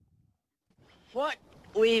What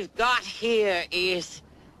we've got here is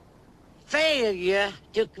failure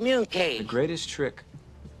to communicate. The greatest trick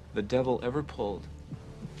the devil ever pulled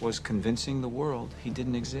was convincing the world he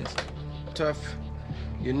didn't exist. Tough,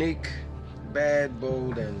 unique, bad,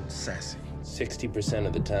 bold, and sassy. 60%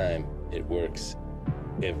 of the time, it works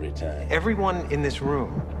every time. Everyone in this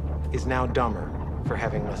room is now dumber for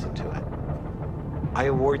having listened to it. I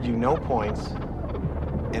award you no points,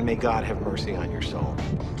 and may God have mercy on your soul.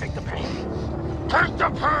 Take the pain. Take the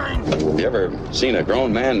pain! You ever seen a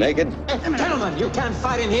grown man naked? Gentlemen, you can't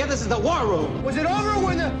fight in here. This is the war room. Was it over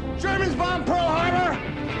when the Germans bombed Pearl Harbor?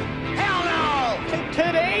 Hell no!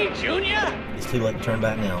 Today, Junior? It's too late to turn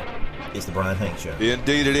back now. It's the Bryan Hanks Show.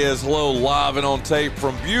 Indeed it is. Hello, live and on tape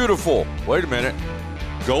from beautiful, wait a minute,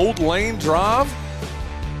 Gold Lane Drive?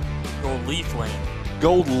 Gold Leaf Lane.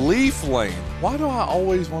 Gold Leaf Lane. Why do I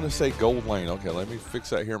always want to say Gold Lane? Okay, let me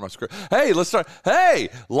fix that here in my script. Hey, let's start. Hey,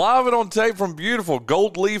 live and on tape from beautiful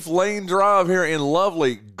Gold Leaf Lane Drive here in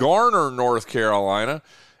lovely Garner, North Carolina.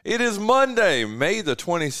 It is Monday, May the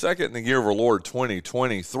 22nd in the year of our Lord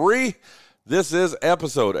 2023. This is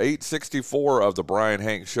episode 864 of the Bryan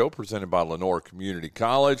Hanks Show, presented by Lenore Community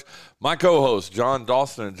College. My co-hosts, John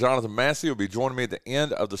Dawson and Jonathan Massey, will be joining me at the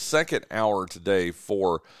end of the second hour today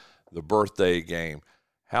for the birthday game.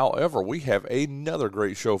 However, we have another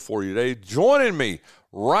great show for you today. Joining me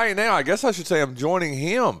right now, I guess I should say I'm joining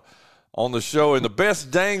him on the show in the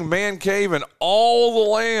best dang man cave in all the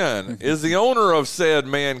land, is the owner of said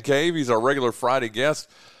man cave. He's our regular Friday guest.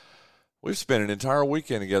 We've spent an entire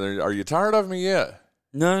weekend together. Are you tired of me yet?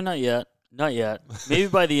 No, not yet. Not yet. Maybe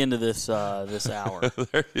by the end of this this hour.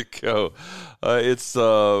 There you go. It's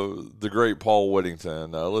the great Paul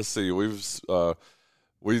Whittington. Let's see. We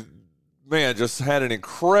just had an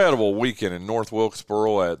incredible weekend in North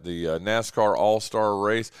Wilkesboro at the NASCAR All-Star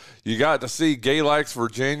race. You got to see Galax,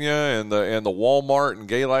 Virginia, and the Walmart in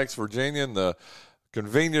Galax, Virginia, and the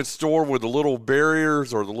convenience store with the little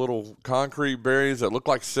barriers or the little concrete barriers that look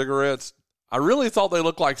like cigarettes. I really thought they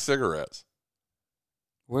looked like cigarettes.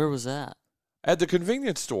 Where was that? At the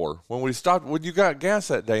convenience store when you got gas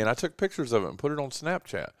that day, and I took pictures of it and put it on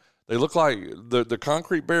Snapchat. They look like the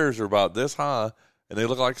concrete barriers are about this high, and they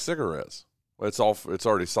look like cigarettes. Well, it's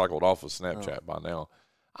already cycled off of Snapchat by now.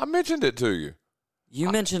 I mentioned it to you. You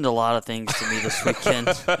mentioned a lot of things to me this weekend.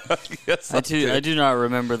 Yes, I do not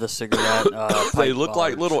remember the cigarette. They look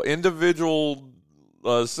like little individual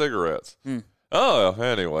cigarettes. Oh,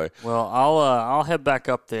 anyway. Well, I'll head back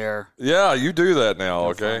up there. Yeah, you do that now,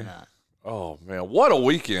 okay? Oh man, what a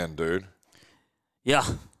weekend, dude! Yeah,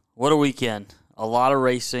 what a weekend. A lot of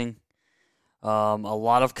racing. A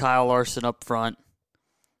lot of Kyle Larson up front.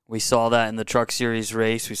 We saw that in the Truck Series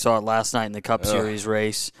race. We saw it last night in the Cup Series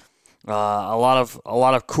race. A lot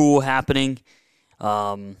of cool happening,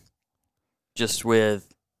 just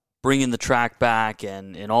with bringing the track back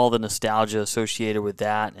and all the nostalgia associated with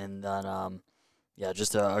that, and then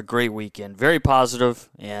just a great weekend, very positive,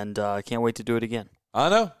 and I can't wait to do it again. I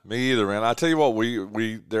know, me either, man. I tell you what,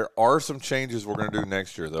 we there are some changes we're going to do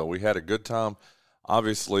next year, though. We had a good time,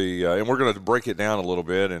 obviously, and we're going to break it down a little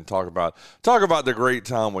bit and talk about the great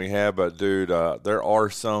time we had. But dude, there are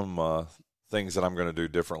some things that I'm going to do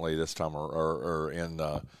differently this time or in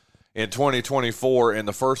 2024. And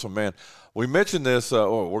the first one, man, we mentioned this.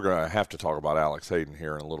 We're going to have to talk about Alex Hayden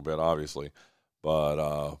here in a little bit, obviously.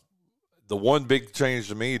 But the one big change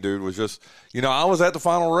to me, dude, was just, I was at the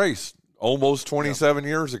final race almost 27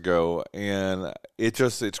 years ago, and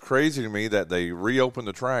it's crazy to me that they reopened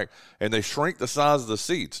the track and they shrink the size of the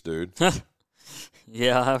seats, dude.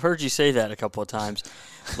 Yeah, I've heard you say that a couple of times.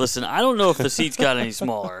 Listen, I don't know if the seats got any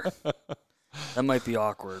smaller. That might be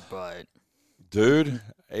awkward, but... Dude,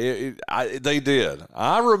 they did.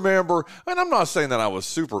 I remember, and I'm not saying that I was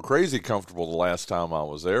super crazy comfortable the last time I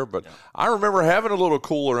was there, but I remember having a little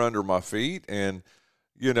cooler under my feet and,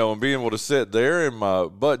 and being able to sit there and my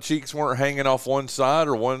butt cheeks weren't hanging off one side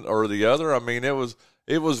or one or the other. I mean, it was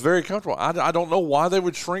very comfortable. I don't know why they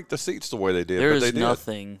would shrink the seats the way they did, but they did. There is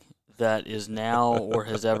nothing that is now or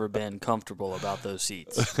has ever been comfortable about those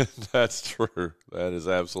seats. That's true. That is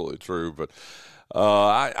absolutely true. But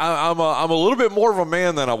I'm a little bit more of a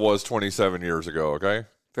man than I was 27 years ago. Okay.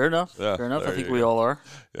 Fair enough. Yeah, Fair enough. I think we all are.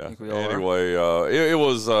 Yeah. Anyway, it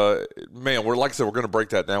was man. Like I said, we're going to break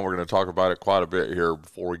that down. We're going to talk about it quite a bit here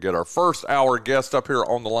before we get our first hour guest up here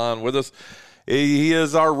on the line with us. He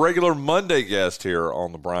is our regular Monday guest here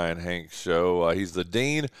on the Bryan Hanks Show. He's the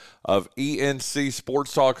Dean of ENC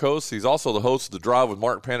Sports Talk hosts. He's also the host of The Drive with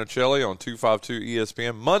Mark Panichelli on 252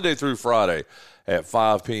 ESPN, Monday through Friday at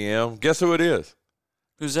 5 p.m. Guess who it is?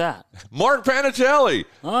 Who's that? Mark Panichelli.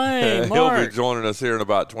 Hi, He'll Mark. be joining us here in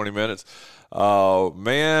about 20 minutes.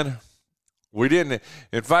 Man, we didn't.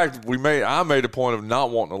 In fact, I made a point of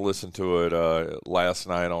not wanting to listen to it last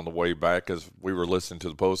night on the way back because we were listening to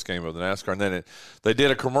the post game of the NASCAR, and then they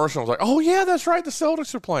did a commercial. I was like, "Oh yeah, that's right, the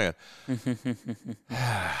Celtics are playing."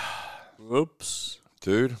 Whoops,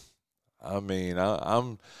 dude. I mean,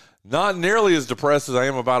 I'm not nearly as depressed as I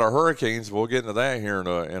am about our Hurricanes. We'll get into that here in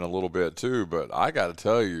a little bit too. But I got to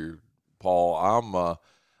tell you, Paul,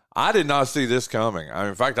 I did not see this coming.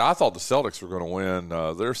 In fact, I thought the Celtics were going to win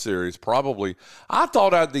their series. Probably, I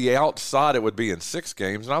thought at the outside it would be in 6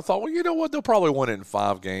 games, and I thought, well, you know what, they'll probably win it in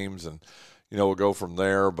 5 games, and we'll go from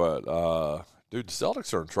there. But dude, the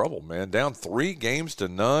Celtics are in trouble, man. Down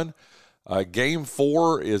 3-0. Game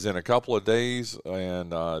 4 is in a couple of days,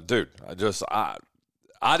 and dude,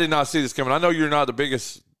 I did not see this coming. I know you're not the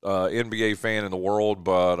biggest NBA fan in the world,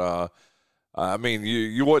 but I mean,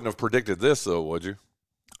 you wouldn't have predicted this, though, would you?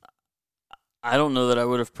 I don't know that I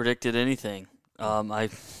would have predicted anything. I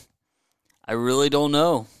really don't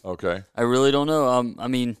know. Okay. I really don't know. I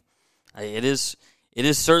mean, it is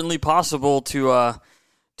certainly possible to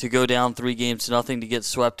go down 3-0 to get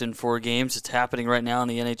swept in 4 games. It's happening right now in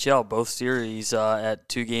the NHL. Both series at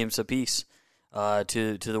 2 games apiece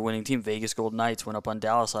to the winning team. Vegas Golden Knights went up on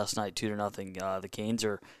Dallas last night 2-0. The Canes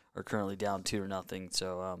are currently down 2-0.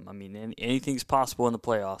 So I mean, anything's possible in the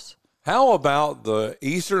playoffs. How about the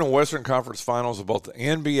Eastern and Western Conference Finals of both the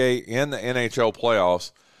NBA and the NHL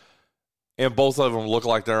playoffs? And both of them look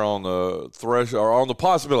like they're on the threshold, or on the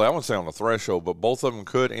possibility. I wouldn't say on the threshold, but both of them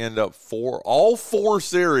could end up all 4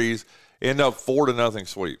 series end up 4-0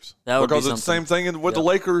 sweeps. Because it's the same thing with the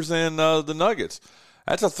Lakers and the Nuggets.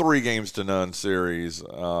 That's a 3-0 series. The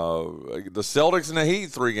Celtics and the Heat,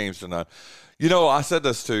 3-0. I said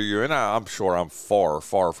this to you, and I'm sure I'm far,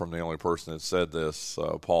 far from the only person that said this,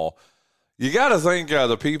 Paul. You got to think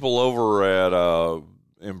the people over at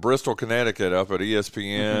in Bristol, Connecticut, up at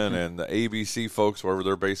ESPN and the ABC folks, wherever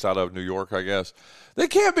they're based out of, New York, I guess, they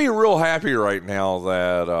can't be real happy right now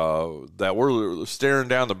that we're staring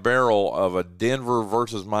down the barrel of a Denver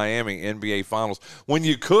versus Miami NBA Finals when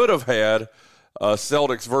you could have had a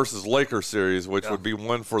Celtics versus Lakers series, which would be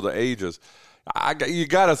one for the ages. You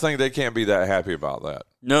got to think they can't be that happy about that.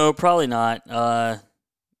 No, probably not.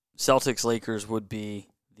 Celtics Lakers would be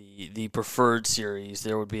the preferred series.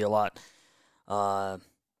 There would be a lot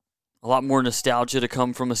more nostalgia to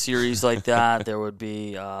come from a series like that. There would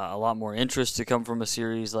be a lot more interest to come from a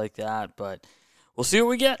series like that. But we'll see what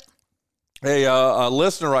we get. Hey, a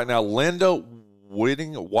listener right now, Linda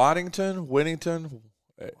Whittington.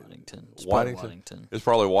 It's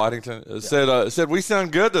probably Whittington. Said we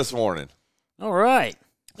sound good this morning. All right.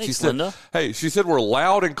 Thanks, Linda. Hey, she said we're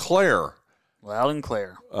loud and clear. Loud and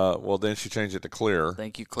clear. Well, then she changed it to clear.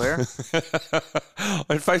 Thank you, Claire.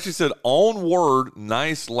 In fact, she said on word,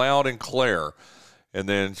 nice, loud, and clear. And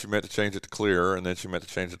then she meant to change it to clear, and then she meant to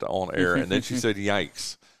change it to on air, and then she said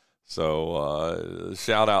yikes. So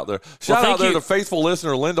shout out there. Shout out there to faithful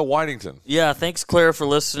listener Linda Whittington. Yeah, thanks, Claire, for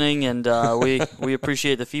listening, and we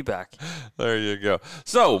appreciate the feedback. There you go.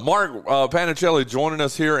 So, Mark Panichelli joining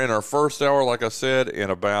us here in our first hour, like I said, in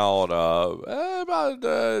about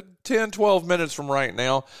 10, 12 minutes from right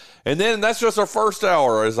now. And then that's just our first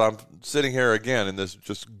hour as I'm sitting here again in this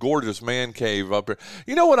just gorgeous man cave up here.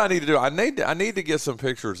 You know what I need to do? I need to get some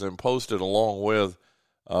pictures and post it along with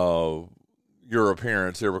your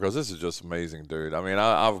appearance here because this is just amazing, dude. I mean,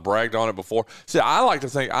 I've bragged on it before. See, I like to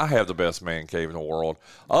think I have the best man cave in the world.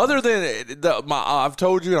 Other than I've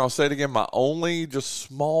told you, and I'll say it again, my only just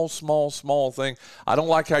small thing, I don't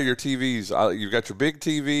like how your TVs, you've got your big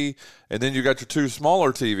TV, and then you got your 2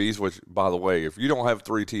 smaller TVs, which, by the way, if you don't have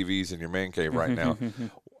 3 TVs in your man cave right now,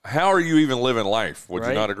 how are you even living life? Would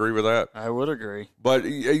you not agree with that? I would agree. But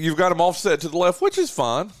you've got them offset to the left, which is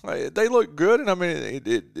fine. They look good, and I mean,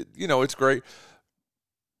 it's great.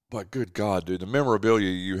 But good God, dude, the memorabilia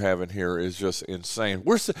you have in here is just insane.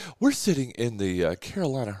 We're sitting in the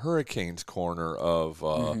Carolina Hurricanes corner of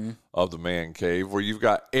the man cave, where you've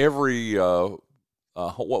got every the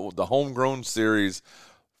homegrown series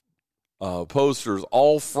posters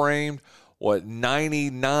all framed.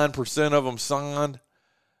 99% of them signed.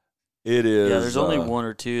 It is. Yeah, there's only 1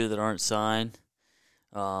 or 2 that aren't signed.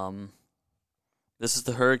 This is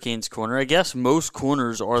the Hurricanes corner. I guess most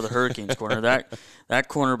corners are the Hurricanes corner. That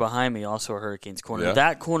corner behind me also a Hurricanes corner. Yeah.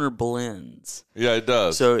 That corner blends. Yeah, it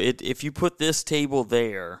does. So if you put this table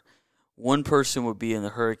there, one person would be in the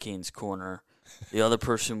Hurricanes corner, the other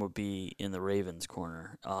person would be in the Ravens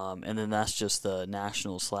corner, and then that's just the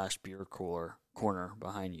National /beer cooler corner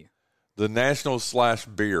behind you. The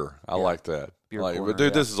national/beer. I like that. Corner, but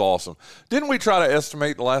dude, this is awesome. Didn't we try to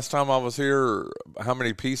estimate the last time I was here how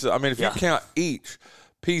many pieces? I mean, if you count each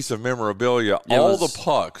piece of memorabilia, the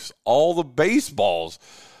pucks, all the baseballs,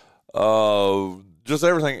 just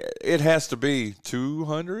everything, it has to be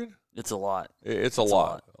 200. It's a lot. It's a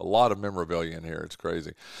lot. A lot of memorabilia in here. It's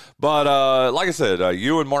crazy. But like I said,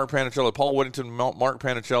 you and Mark Panichelli, Paul Whittington, Mark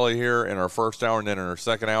Panichelli here in our first hour, and then in our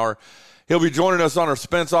second hour, he'll be joining us on our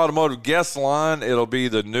Spence Automotive guest line. It'll be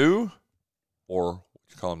the new, or what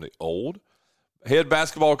you call him, the old, head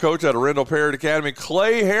basketball coach at Arundel Parrott Academy,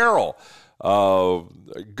 Clay Harrell.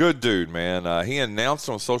 Good dude, man. He announced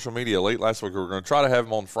on social media late last week we were going to try to have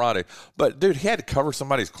him on Friday. But, dude, he had to cover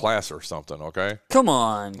somebody's class or something, okay? Come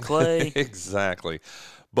on, Clay. Exactly.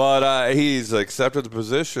 But he's accepted the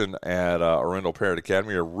position at Arundel Parrott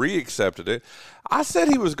Academy, or re-accepted it. I said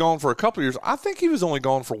he was gone for a couple of years. I think he was only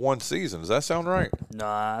gone for one season. Does that sound right?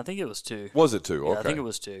 Nah, I think it was 2. Was it 2? Yeah, okay. I think it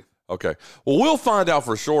was 2. Okay. Well, we'll find out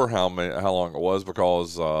for sure how long it was,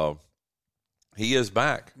 because he is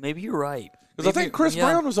back. Maybe you're right. Because I think Chris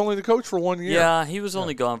Brown was only the coach for 1 year. Yeah, he was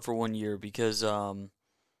only gone for 1 year because I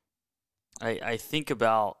think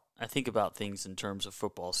about things in terms of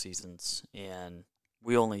football seasons, and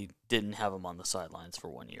we only didn't have him on the sidelines for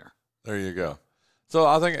 1 year. There you go. So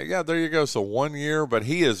I think, there you go. So 1 year, but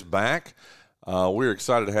he is back. We're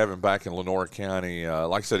excited to have him back in Lenoir County.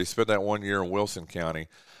 Like I said, he spent that 1 year in Wilson County.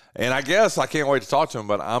 And I guess I can't wait to talk to him,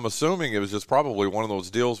 but I'm assuming it was just probably one of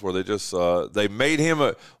those deals where they just they made him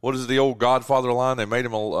what is the old Godfather line? They made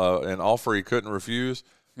him an offer he couldn't refuse.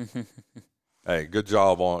 Hey, good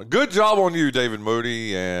job on you, David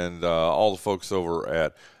Moody, and all the folks over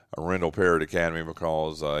at Arundel Parrott Academy,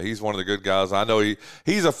 because he's one of the good guys. I know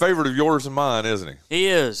he's a favorite of yours and mine, isn't he? He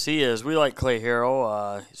is. We like Clay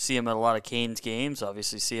Harrell. See him at a lot of Canes games.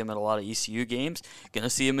 Obviously, see him at a lot of ECU games. Going to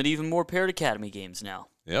see him at even more Parrott Academy games now.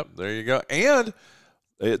 Yep, there you go. And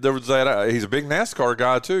there was that. He's a big NASCAR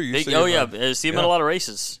guy too. See him at a lot of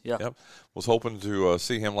races. Yeah. Yep. Was hoping to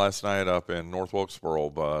see him last night up in North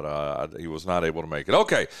Wilkesboro, but he was not able to make it.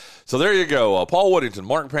 Okay, so there you go. Paul Whittington,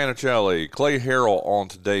 Mark Panichelli, Clay Harrell on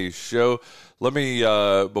today's show. Let me,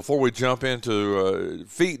 before we jump into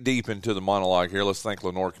feet deep into the monologue here, let's thank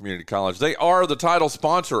Lenoir Community College. They are the title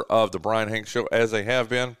sponsor of the Bryan Hanks Show, as they have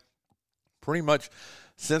been pretty much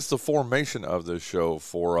since the formation of this show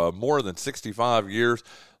for more than 65 years.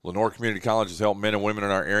 Lenoir Community College has helped men and women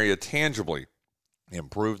in our area tangibly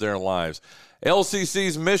improve their lives.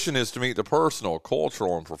 LCC's mission is to meet the personal,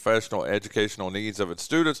 cultural, and professional educational needs of its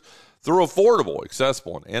students through affordable,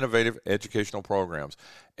 accessible, and innovative educational programs.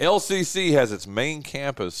 LCC has its main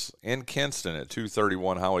campus in Kinston at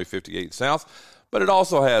 231 Highway 58 South, but it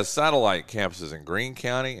also has satellite campuses in Greene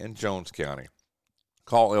County and Jones County.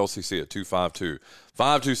 Call LCC at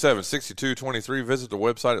 252-527-6223. Visit the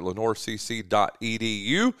website at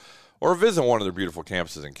lenoircc.edu or visit one of their beautiful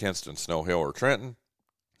campuses in Kinston, Snow Hill, or Trenton.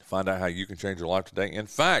 Find out how you can change your life today. In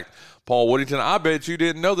fact, Paul Whittington, I bet you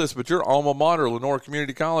didn't know this, but your alma mater, Lenoir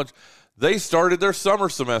Community College, they started their summer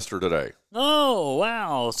semester today. Oh,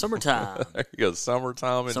 wow. Summertime. There you go.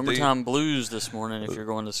 Summertime indeed. Summertime blues this morning if you're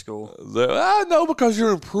going to school. No, because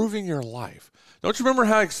you're improving your life. Don't you remember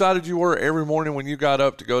how excited you were every morning when you got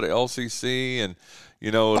up to go to LCC and,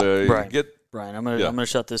 Brian, I'm gonna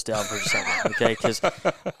shut this down for a second, okay? Because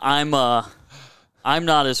I'm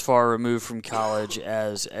not as far removed from college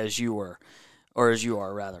as you were, or as you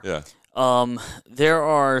are rather. Yeah. There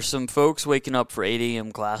are some folks waking up for 8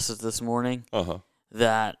 a.m. classes this morning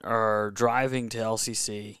that are driving to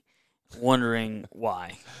LCC, wondering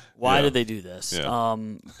why. Why did they do this? Yeah.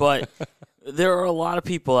 But there are a lot of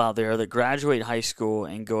people out there that graduate high school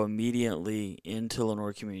and go immediately into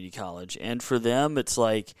Lenoir Community College, and for them, it's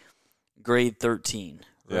like grade 13,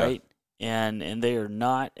 right? And they are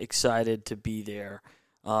not excited to be there.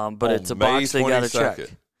 But it's a box they got to check.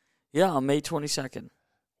 Yeah, on May 22nd.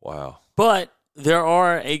 Wow. But there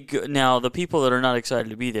are now the people that are not excited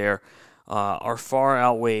to be there are far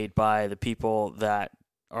outweighed by the people that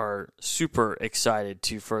are super excited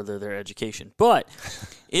to further their education. But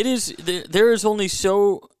there is only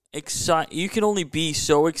so excited. You can only be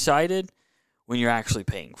so excited when you're actually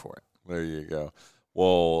paying for it. There you go.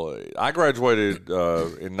 Well, I graduated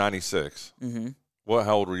in 96. Mm-hmm.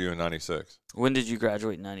 How old were you in 96? When did you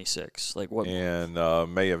graduate in 96? Like what? In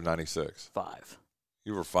May of 96. 5.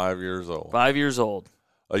 You were 5 years old. 5 years old.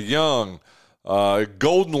 A young,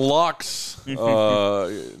 golden locks,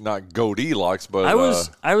 not goatee locks, but I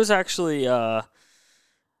was actually, I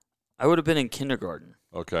would have been in kindergarten.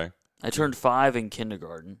 Okay. I turned 5 in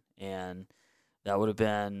kindergarten, and That would have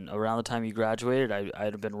been around the time you graduated.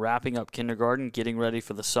 I'd have been wrapping up kindergarten, getting ready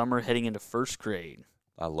for the summer, heading into first grade.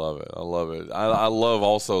 I love it. I love it. I love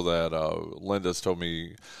also that Linda's told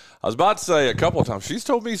me, I was about to say a couple of times, she's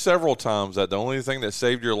told me several times that the only thing that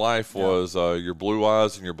saved your life was your blue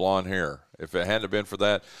eyes and your blonde hair. If it hadn't been for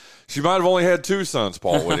that, she might have only had 2 sons,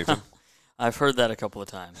 Paul Whittington. I've heard that a couple of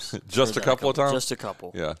times. Just a couple of times? Just a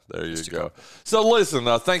couple. Yeah, there you go. So listen,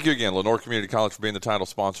 thank you again, Lenore Community College, for being the title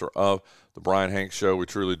sponsor of the Bryan Hanks Show. We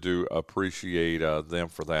truly do appreciate them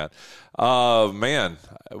for that. Man,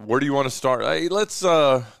 where do you want to start? Hey, let's,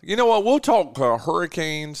 you know what, we'll talk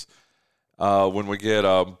Hurricanes when we get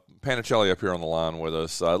Panichelli up here on the line with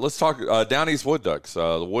us. Let's talk Down East Wood Ducks. The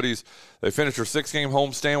Woodies, they finished their 6-game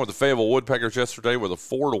homestand with the Fayetteville Woodpeckers yesterday with a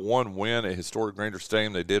 4-1 win at historic Granger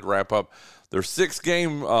Stadium. They did wrap up their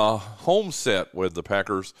 6-game home set with the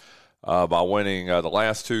Packers by winning the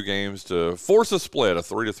last 2 games to force a split, a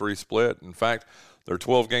 3-3 split. In fact, their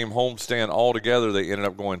 12-game homestand altogether, they ended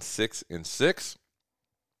up going 6-6.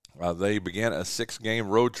 They began a 6-game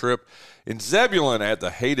road trip in Zebulon at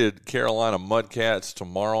the hated Carolina Mudcats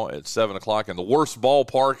tomorrow at 7 o'clock in the worst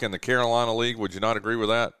ballpark in the Carolina League. Would you not agree with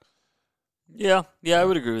that? Yeah, I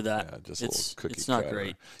would agree with that. Yeah, just a little cookie it's not cutter. great.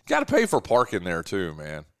 You got to pay for parking there too,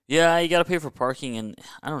 man. Yeah, you got to pay for parking, and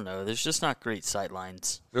I don't know. There's just not great sight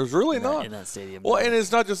lines. There's really not in that stadium. Well, and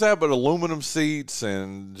it's not just that, but aluminum seats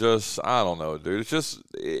and just I don't know, dude.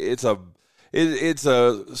 It's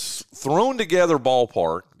a thrown together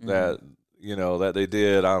ballpark that that they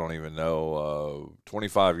did. I don't even know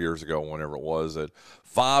 25 years ago, whenever it was, at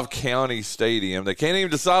 5-county stadium. They can't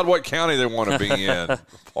even decide what county they want to be in,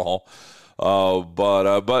 Paul.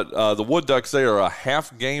 But the Wood Ducks, they are a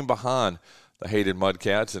half game behind the hated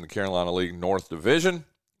Mudcats in the Carolina League North Division.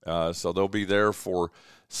 So they'll be there for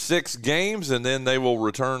 6 games, and then they will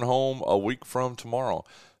return home a week from tomorrow.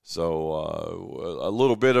 So a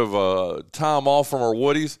little bit of time off from our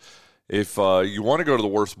Woodies. If you want to go to the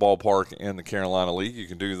worst ballpark in the Carolina League, you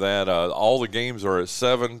can do that. All the games are at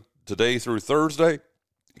 7 today through Friday.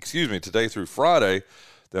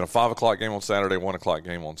 Then a 5 o'clock game on Saturday, 1 o'clock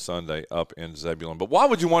game on Sunday up in Zebulon. But why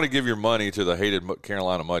would you want to give your money to the hated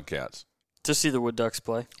Carolina Mudcats? To see the Wood Ducks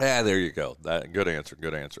play. Yeah, there you go. Good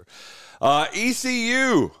answer.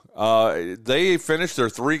 ECU, they finished their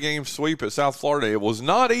 3-game sweep at South Florida. It was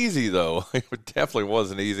not easy, though. It definitely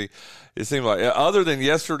wasn't easy. It seemed like, other than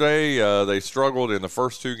yesterday, they struggled in the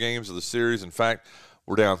first 2 games of the series. In fact,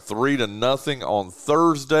 we're down 3-0 on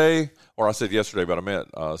Thursday. Or I said yesterday, but I meant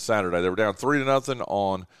Saturday. They were down 3-0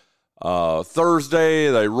 on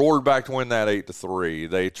Thursday. They roared back to win that 8-3.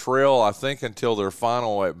 They trail, I think, until their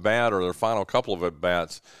final at bat or their final couple of at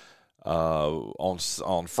bats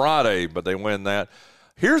on Friday, but they win that.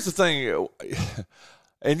 Here's the thing,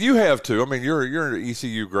 and you have too. I mean, you're an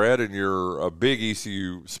ECU grad and you're a big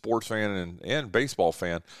ECU sports fan and baseball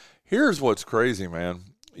fan. Here's what's crazy, man.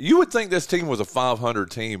 You would think this team was a 500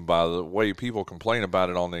 team by the way people complain about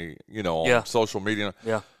it on the on social media.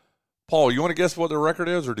 Yeah. Paul, you want to guess what their record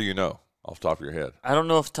is, or do you know off the top of your head? I don't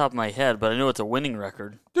know off the top of my head, but I know it's a winning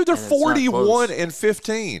record. Dude, they're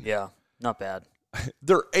 41-15. Yeah, not bad.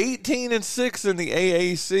 They're 18-6 in the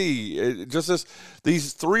AAC.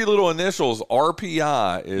 These 3 little initials,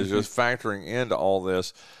 RPI, is just factoring into all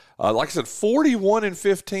this. Like I said,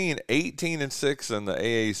 41-15, 18-6 in the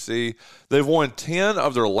AAC. They've won 10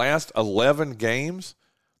 of their last 11 games.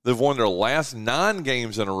 They've won their last 9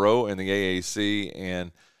 games in a row in the AAC,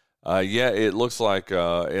 and it looks like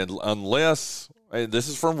unless this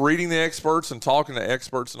is from reading the experts and talking to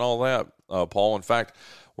experts and all that, Paul. In fact,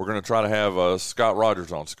 we're going to try to have Scooter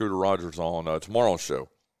Rogers on tomorrow's show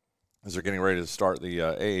as they're getting ready to start the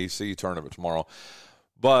AAC tournament tomorrow.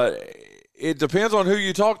 But it depends on who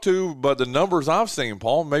you talk to. But the numbers I've seen,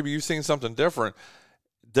 Paul, maybe you've seen something different.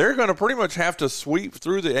 They're going to pretty much have to sweep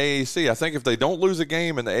through the AAC. I think if they don't lose a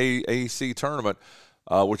game in the AAC tournament,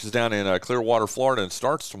 which is down in Clearwater, Florida, and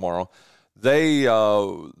starts tomorrow, they're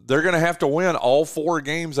going to have to win all 4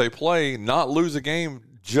 games they play, not lose a game,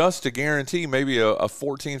 just to guarantee maybe a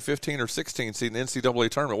 14, 15, or 16 seed in the NCAA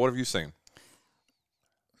tournament. What have you seen?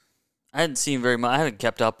 I hadn't seen very much. I haven't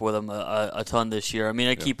kept up with them a ton this year. I mean,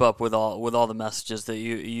 I keep up with all the messages that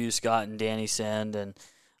you Scott and Danny send, and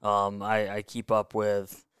I keep up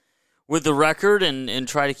with the record and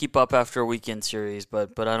try to keep up after a weekend series,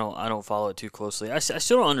 but I don't follow it too closely. I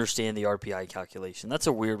still don't understand the RPI calculation. That's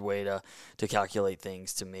a weird way to calculate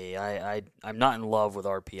things to me. I'm not in love with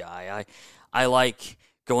RPI. I like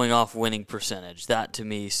going off winning percentage. That to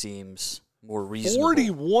me seems more reasonable.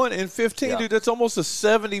 41-15, dude. That's almost a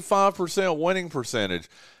 75% winning percentage.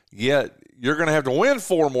 Yet you're going to have to win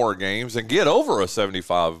 4 more games and get over a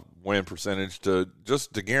 75 win percentage to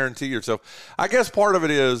guarantee yourself. I guess part of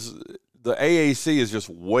it is the AAC is just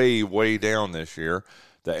way, way down this year.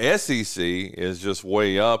 The SEC is just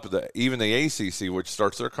way up. Even the ACC, which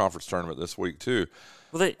starts their conference tournament this week too.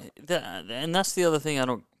 Well, and that's the other thing.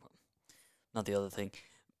 Not the other thing.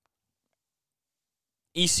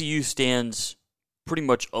 ECU stands pretty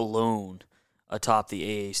much alone atop the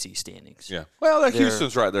AAC standings. Yeah. Well,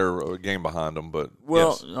 Houston's right there, a game behind them, but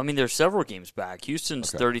yes. I mean, there's several games back.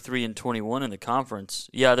 Houston's 33-21 in the conference.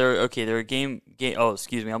 Yeah, they're a game. Oh,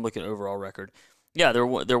 excuse me, I'm looking at overall record. Yeah, they're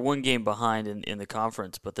one game behind in the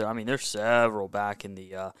conference, but they're several back in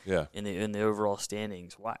the in the overall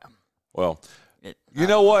standings. Wow. Well, you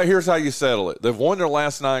know what? Here's how you settle it. They've won their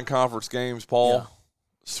last 9 conference games, Paul. Yeah.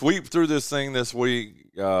 Sweep through this thing this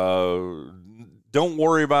week. Don't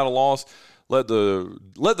worry about a loss. Let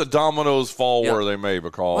the dominoes fall where they may,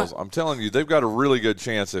 because I'm telling you, they've got a really good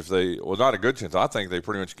chance not a good chance. I think they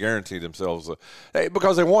pretty much guarantee themselves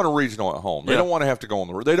because they want a regional at home. They don't want to have to go on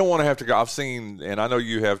the road. They don't want to have to go. I've seen, and I know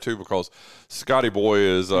you have too, because Scotty Boy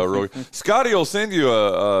is really Scotty will send you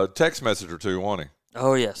a text message or two, won't he?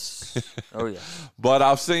 Oh yes, oh yes. But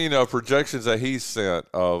I've seen projections that he's sent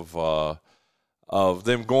of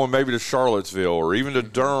them going maybe to Charlottesville or even to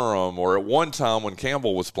Durham, or at one time when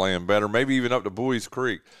Campbell was playing better, maybe even up to Bowie's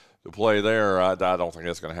Creek to play there. I don't think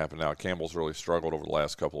that's going to happen now. Campbell's really struggled over the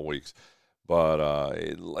last couple of weeks. But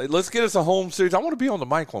let's get us a home series. I want to be on the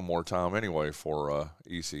mic one more time anyway for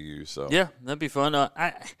ECU. So yeah, that'd be fun.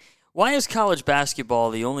 Why is college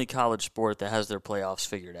basketball the only college sport that has their playoffs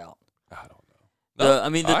figured out? I don't know.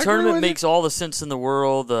 The tournament makes all the sense in the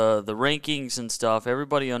world, the rankings and stuff.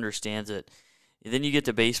 Everybody understands it. Then you get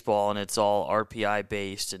to baseball, and it's all RPI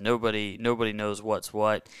based, and nobody knows what's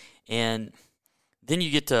what. And then you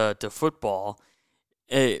get to football.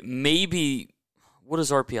 Maybe what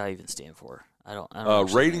does RPI even stand for? I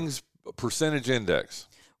don't. Ratings percentage index.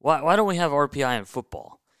 Why don't we have RPI in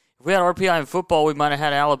football? If we had RPI in football, we might have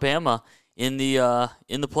had Alabama in the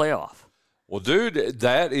playoff. Well, dude,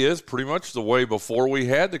 that is pretty much the way before we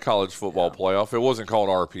had the college football playoff. It wasn't called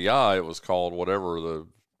RPI; it was called whatever.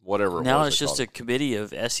 Now it's just a committee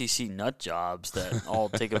of SEC nut jobs that all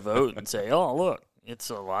take a vote and say, "Oh, look, it's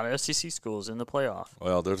a lot of SEC schools in the playoff."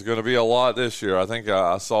 Well, there's going to be a lot this year. I think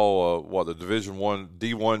I saw the Division I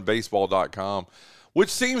D1Baseball.com, which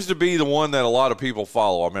seems to be the one that a lot of people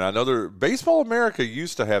follow. I mean, I know Baseball America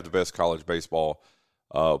used to have the best college baseball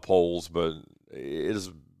polls, but it has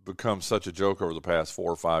become such a joke over the past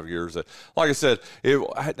 4 or 5 years that, like I said,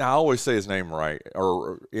 I always say his name right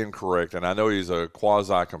or incorrect, and I know he's a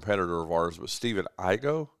quasi-competitor of ours, but Stephen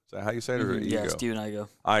Igo, is that how you say it? Or yeah, Stephen Igo.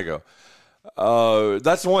 Igo.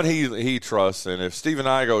 That's the one he trusts, and if Stephen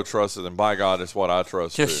Igo trusts it, then by God, it's what I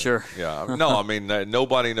trust too. Sure. Yeah. No, I mean,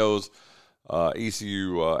 nobody knows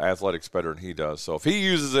ECU athletics better than he does, so if he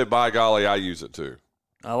uses it, by golly, I use it too.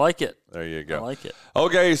 I like it. There you go. I like it.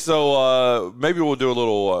 Okay, so maybe we'll do a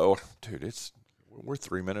little. Dude, we're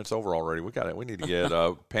 3 minutes over already. We need to get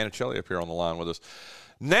Panichelli up here on the line with us.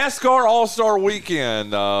 NASCAR All-Star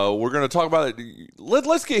Weekend. We're going to talk about it.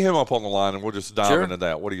 Let's get him up on the line, and we'll just dive into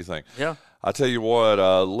that. What do you think? Yeah. I tell you what.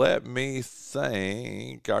 Let me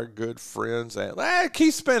thank our good friends at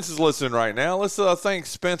Keith Spence is listening right now. Let's thank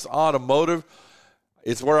Spence Automotive.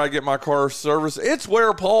 It's where I get my car serviced. It's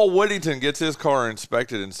where Paul Whittington gets his car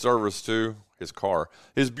inspected and serviced too.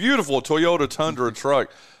 His beautiful Toyota Tundra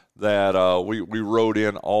truck that we rode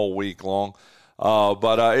in all week long.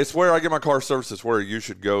 But it's where I get my car serviced. It's where you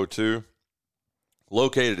should go to.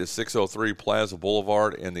 Located at 603 Plaza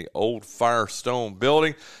Boulevard in the old Firestone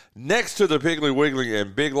building, next to the Piggly Wiggly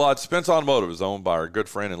and Big Lots. Spence Automotive is owned by our good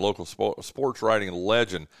friend and local sports writing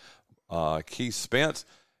legend, Keith Spence.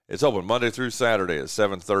 It's open Monday through Saturday at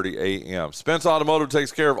 7:30 a.m. Spence Automotive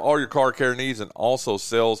takes care of all your car care needs and also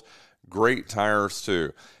sells great tires,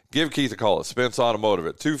 too. Give Keith a call at Spence Automotive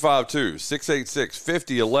at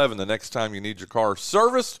 252-686-5011 the next time you need your car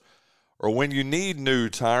serviced or when you need new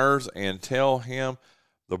tires, and tell him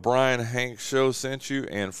the Bryan Hanks Show sent you,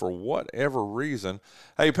 and for whatever reason.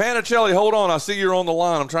 Hey, Panichelli, hold on. I see you're on the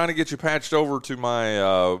line. I'm trying to get you patched over to my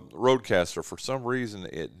Roadcaster. For some reason,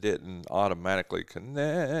 it didn't automatically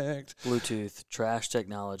connect. Bluetooth, trash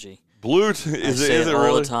technology. Bluetooth? Is it all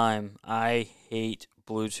really? The time. I hate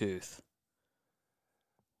Bluetooth.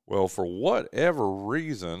 Well, for whatever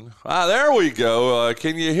reason. There we go.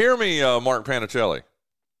 Can you hear me, Mark Panichelli?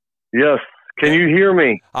 Yes. Can you hear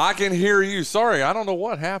me? I can hear you. Sorry, I don't know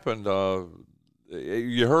what happened.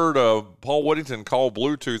 You heard Paul Whittington call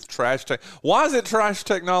Bluetooth trash tech. Why is it trash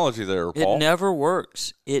technology there, Paul? It never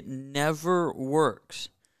works.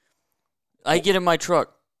 I get in my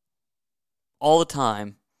truck all the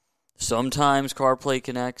time, Sometimes CarPlay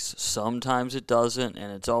connects, sometimes it doesn't,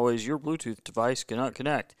 and it's always your Bluetooth device cannot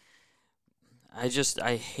connect. I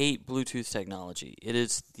hate Bluetooth technology. It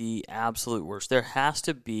is the absolute worst. There has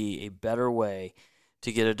to be a better way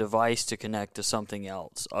to get a device to connect to something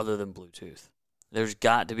else other than Bluetooth. There's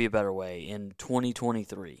got to be a better way in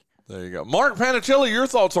 2023. There you go. Mark Panichelli, your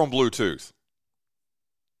thoughts on Bluetooth?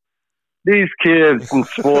 These kids and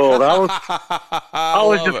spoiled. I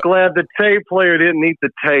was just glad the tape player didn't eat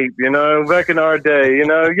the tape, back in our day. You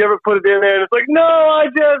ever put it in there and it's like, no, I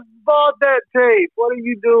just bought that tape. What are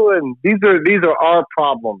you doing? These are our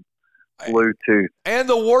problems. Bluetooth. And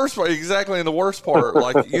the worst part, exactly, and the worst part,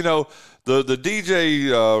 like, the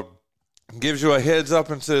DJ gives you a heads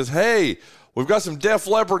up and says, hey, we've got some Def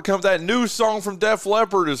Leppard that new song from Def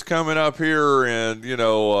Leppard is coming up here in,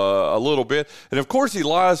 a little bit. And, of course, he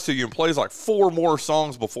lies to you and plays like 4 more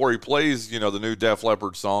songs before he plays, the new Def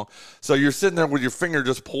Leppard song. So you're sitting there with your finger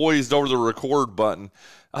just poised over the record button.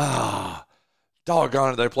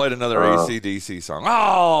 Doggone it, they played another AC/DC song.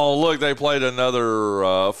 Oh, look, they played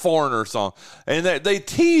another Foreigner song. And they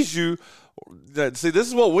tease you. See, this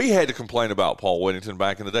is what we had to complain about, Paul Whittington,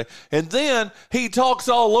 back in the day. And then he talks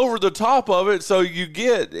all over the top of it, so you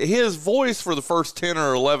get his voice for the first 10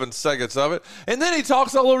 or 11 seconds of it. And then he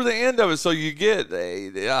talks all over the end of it, so you get,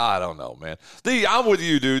 I don't know, man. I'm with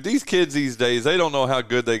you, dude. These kids these days, they don't know how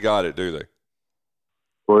good they got it, do they?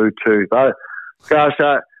 Bluetooth.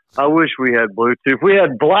 I wish we had Bluetooth. We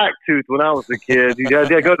had Blacktooth when I was a kid. You had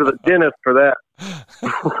to go to the dentist for that.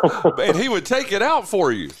 And he would take it out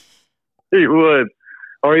for you. He would.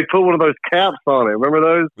 Or he'd put one of those caps on it.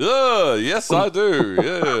 Remember those? Yes, I do.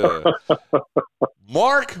 Yeah.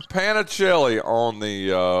 Mark Panichelli on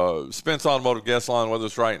the Spence Automotive guest line with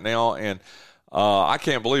us right now. And I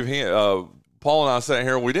can't believe Paul and I sat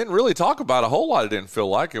here. We didn't really talk about a whole lot, it didn't feel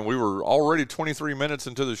like. And we were already 23 minutes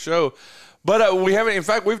into the show. But we haven't, in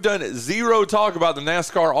fact, we've done zero talk about the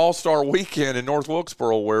NASCAR All-Star weekend in North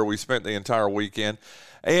Wilkesboro where we spent the entire weekend.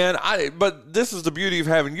 But this is the beauty of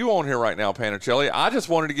having you on here right now, Panichelli. I just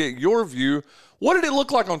wanted to get your view. What did it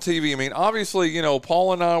look like on TV? I mean, obviously,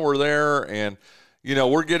 Paul and I were there and,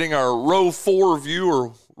 we're getting our row 4 view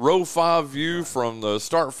or row 5 view from the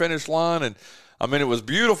start-finish line. And, I mean, it was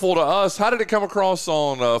beautiful to us. How did it come across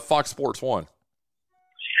on Fox Sports 1?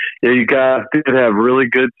 Yeah, you guys did have really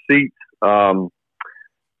good seats. On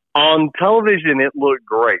television, it looked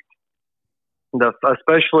great.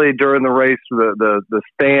 Especially during the race, the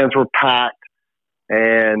stands were packed,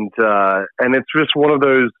 and it's just one of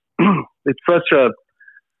those. It's such a,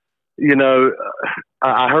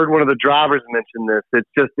 I heard one of the drivers mention this.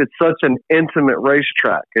 It's such an intimate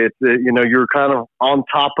racetrack. It's you're kind of on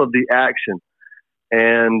top of the action,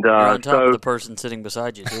 and you're on top of the person sitting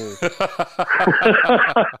beside you too.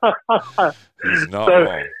 He's not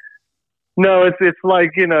wrong. No, it's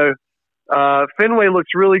like, Fenway looks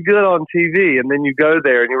really good on TV, and then you go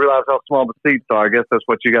there and you realize how small the seats are. I guess that's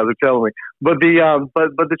what you guys are telling me. But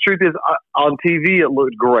the truth is, on TV it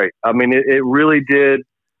looked great. I mean, it really did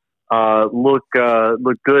look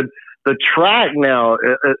good. The track now,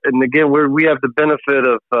 and again, we have the benefit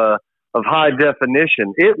of high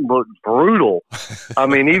definition. It looked brutal. I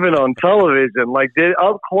mean, even on television,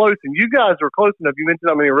 up close, and you guys were close enough. You mentioned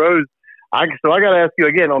how many rows. So I got to ask you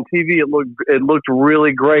again. On TV, it looked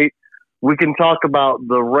really great. We can talk about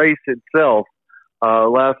the race itself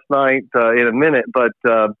last night in a minute, but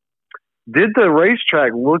did the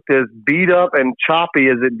racetrack look as beat up and choppy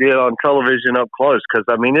as it did on television up close? Because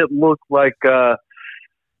I mean, it looked like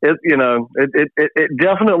it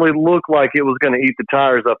definitely looked like it was going to eat the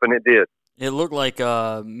tires up, and it did. It looked like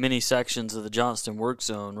mini sections of the Johnston Work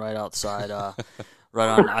Zone right outside. Right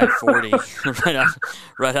on I-40,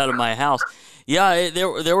 right out of my house. Yeah,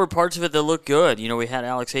 there were parts of it that looked good. We had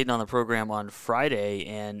Alex Hayden on the program on Friday,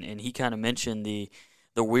 and he kind of mentioned the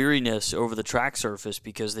weariness over the track surface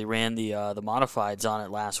because they ran the modifieds on it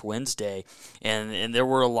last Wednesday, and there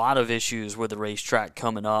were a lot of issues with the racetrack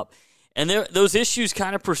coming up. And those issues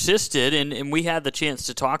kind of persisted, and we had the chance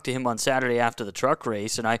to talk to him on Saturday after the truck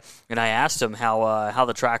race, and I asked him how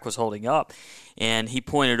the track was holding up, and he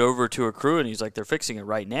pointed over to a crew, and he's like, they're fixing it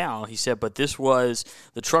right now. He said, but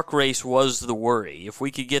the truck race was the worry. If we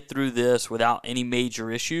could get through this without any major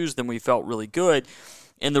issues, then we felt really good.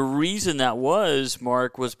 And the reason that was,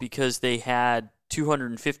 Mark, was because they had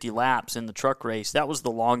 250 laps in the truck race. That was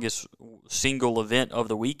the longest single event of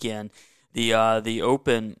the weekend. The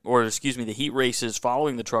heat races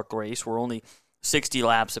following the truck race were only 60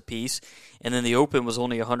 laps apiece, and then the Open was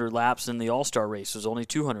only 100 laps, and the All-Star race was only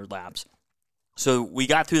 200 laps. So we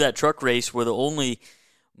got through that truck race with only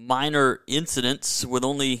minor incidents with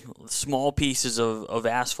only small pieces of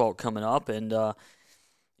asphalt coming up, and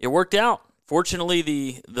it worked out.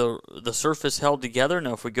 Fortunately, the surface held together.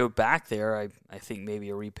 Now, if we go back there, I think maybe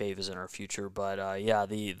a repave is in our future. But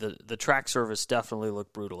the track surface definitely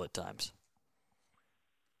looked brutal at times.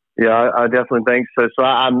 Yeah, I definitely think so. So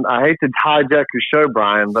I hate to hijack your show,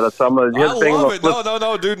 Brian, but I'm going to. I love it.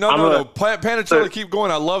 No, dude, no. Panichelli, keep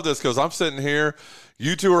going. I love this because I'm sitting here.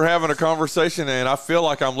 You two are having a conversation, and I feel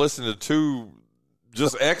like I'm listening to two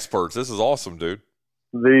just experts. This is awesome, dude.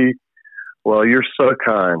 Well, you're so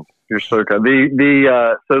kind. You're so kind.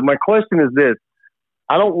 So my question is this: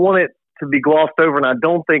 I don't want it to be glossed over, and I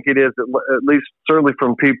don't think it is. At least, certainly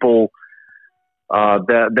from people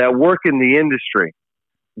that work in the industry.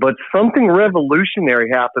 But something revolutionary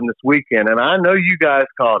happened this weekend, and I know you guys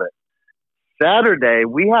caught it. Saturday,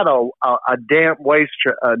 we had a damp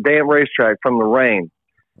racetrack from the rain.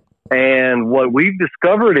 And what we've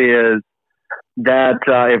discovered is that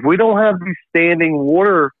if we don't have these standing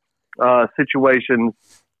water situations,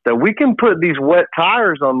 that we can put these wet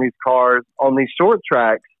tires on these cars on these short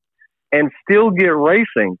tracks and still get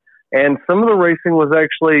racing. And some of the racing was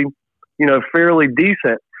actually, fairly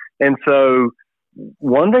decent. And so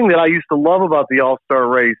one thing that I used to love about the All-Star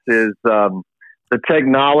race is the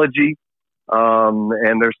technology.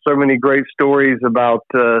 And there's so many great stories about,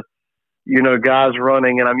 guys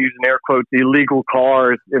running, and I'm using air quotes, illegal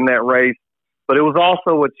cars in that race. But it was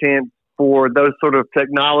also a chance for those sort of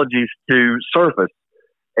technologies to surface.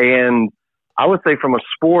 And I would say from a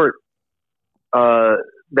sport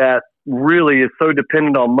that really is so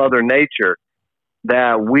dependent on Mother Nature,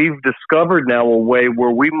 that we've discovered now a way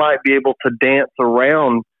where we might be able to dance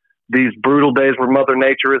around these brutal days where Mother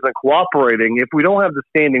Nature isn't cooperating. If we don't have the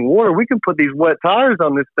standing water, we can put these wet tires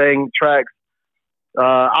on this tracks.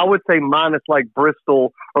 I would say minus like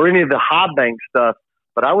Bristol or any of the high bank stuff.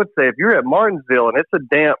 But I would say if you're at Martinsville and it's a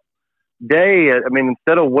damp day,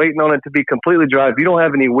 instead of waiting on it to be completely dry, if you don't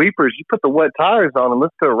have any weepers, you put the wet tires on and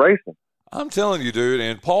let's go racing. I'm telling you, dude,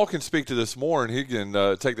 and Paul can speak to this more, and he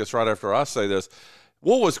can take this right after I say this.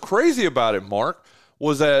 What was crazy about it, Mark,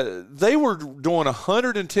 was that they were doing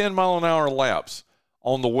 110 mile an hour laps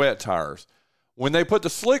on the wet tires. When they put the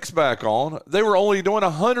slicks back on, they were only doing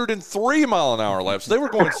 103 mile an hour laps. They were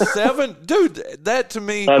going 7. Dude, that to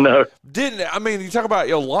me you talk about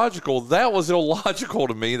illogical. That was illogical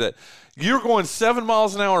to me that you're going 7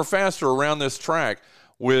 miles an hour faster around this track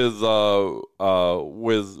with the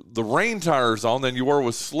rain tires on than you were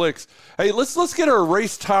with slicks. Hey, let's get our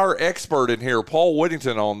race tire expert in here, Paul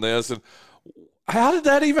Whittington, on this. And how did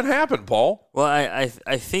that even happen, Paul? Well, I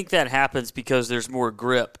think that happens because there's more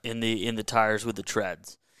grip in the tires with the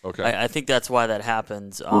treads. Okay, I think that's why that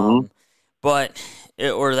happens. That's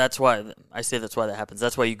why that happens.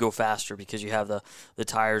 That's why you go faster, because you have the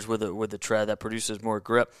tires with the tread that produces more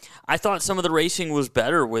grip. I thought some of the racing was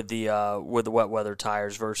better with the wet weather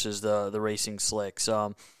tires versus the racing slicks.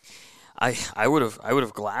 I would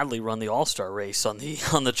have gladly run the All-Star race on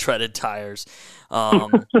the treaded tires.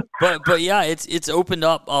 But yeah, it's opened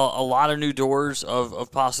up a lot of new doors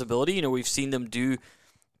of possibility. We've seen them do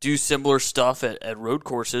similar stuff at road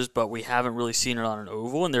courses, but we haven't really seen it on an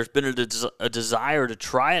oval, and there's been a desire to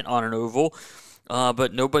try it on an oval,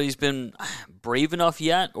 but nobody's been brave enough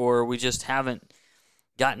yet, or we just haven't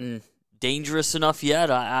gotten dangerous enough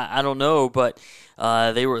yet. I don't know, but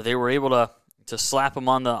they were able to slap them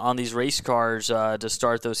on these race cars to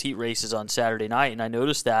start those heat races on Saturday night, and I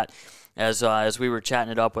noticed that as we were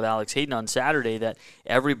chatting it up with Alex Hayden on Saturday, that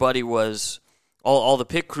everybody was. All the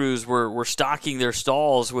pit crews were stocking their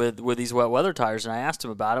stalls with these wet weather tires, and I asked him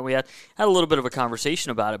about it. We had a little bit of a conversation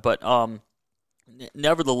about it, but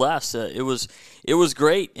nevertheless, it was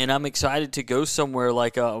great, and I'm excited to go somewhere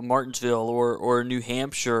like Martinsville or New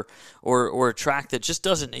Hampshire or a track that just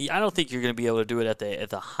doesn't. I don't think you're going to be able to do it at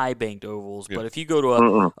the high banked ovals, but if you go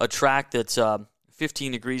to a track that's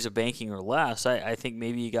 15 degrees of banking or less, I think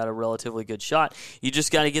maybe you got a relatively good shot. You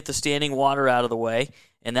just got to get the standing water out of the way.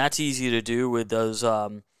 And that's easy to do with those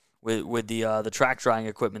with the track drying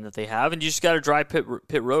equipment that they have, and you just got to dry pit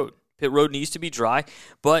road. Pit road needs to be dry,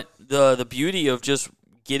 but the beauty of just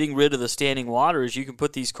getting rid of the standing water is you can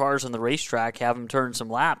put these cars on the racetrack, have them turn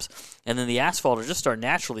some laps, and then the asphalt will just start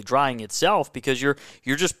naturally drying itself because you're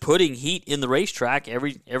just putting heat in the racetrack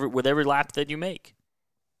with every lap that you make.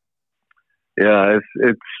 Yeah,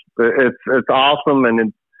 it's awesome,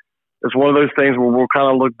 and it's one of those things where we'll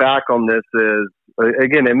kind of look back on this as.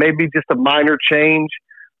 Again, it may be just a minor change,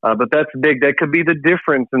 but that's big. That could be the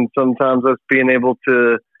difference in sometimes us being able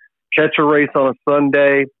to catch a race on a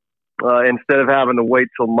Sunday instead of having to wait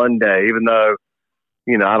till Monday, even though,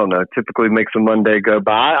 I don't know, typically makes a Monday go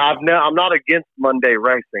by. I'm not against Monday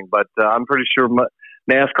racing, but I'm pretty sure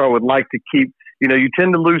NASCAR would like to keep, you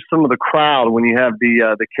tend to lose some of the crowd when you have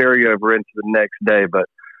the carryover into the next day, but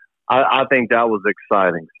I think that was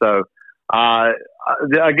exciting. So I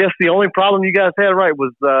guess the only problem you guys had, right,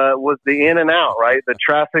 was the in and out, right? The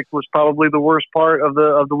traffic was probably the worst part of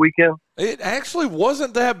the weekend. It actually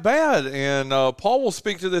wasn't that bad, and Paul will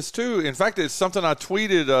speak to this too. In fact, it's something I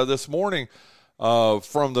tweeted this morning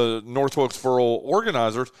from the North Wilkesboro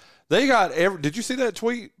organizers. They got did you see that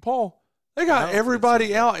tweet, Paul? They got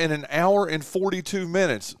everybody out in an hour and 42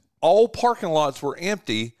 minutes. All parking lots were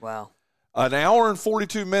empty. Wow. An hour and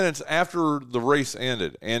 42 minutes after the race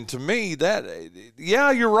ended. And to me,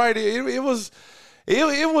 you're right. It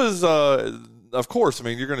was, of course, I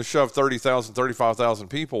mean, you're going to shove 30,000, 35,000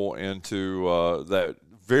 people into that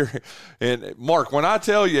very, and Mark, when I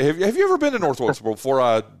tell you, have you ever been to North Wilkesboro before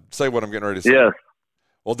I say what I'm getting ready to say? Yes.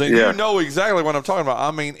 Well, then you know exactly what I'm talking about.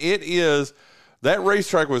 I mean, that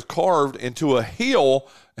racetrack was carved into a hill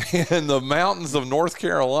in the mountains of North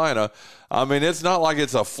Carolina. I mean, it's not like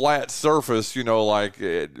it's a flat surface, like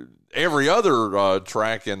every other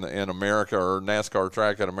track in America or NASCAR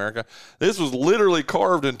track in America. This was literally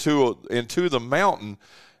carved into the mountain.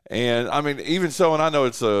 And I mean, even so, and I know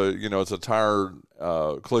it's a tired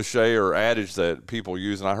cliche or adage that people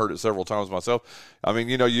use, and I heard it several times myself. I mean,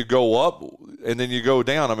 you go up and then you go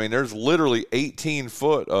down. I mean, there's literally 18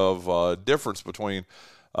 foot of difference between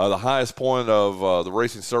the highest point of the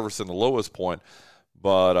racing surface and the lowest point.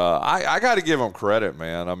 But I got to give them credit,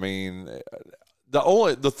 man. I mean,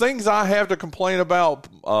 the things I have to complain about,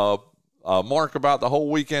 Mark, about the whole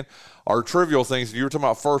weekend are trivial things. You were talking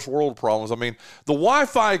about first world problems. I mean, the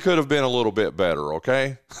Wi-Fi could have been a little bit better,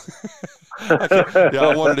 okay?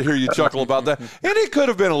 I wanted to hear you chuckle about that. And it could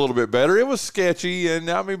have been a little bit better. It was sketchy, and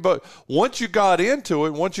I mean, but once you got into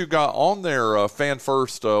it, once you got on their fan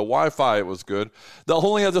first Wi-Fi, it was good. The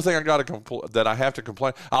only other thing that I have to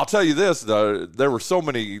complain, I'll tell you this: there were so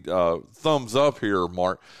many thumbs up here,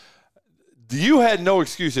 Mark. You had no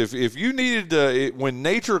excuse if you needed to. When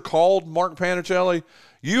nature called, Mark Panichelli,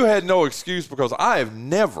 you had no excuse, because I have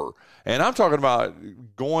never. And I'm talking about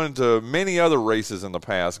going to many other races in the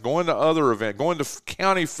past, going to other events, going to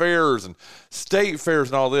county fairs and state fairs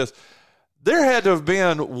and all this. There had to have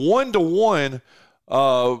been 1-to-1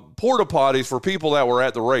 porta potties for people that were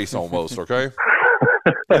at the race almost, okay?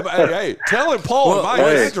 Hey, tell him, Paul, am I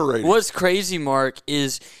exaggerating? What's crazy, Mark,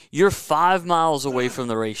 is you're 5 miles away from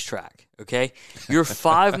the racetrack, okay? You're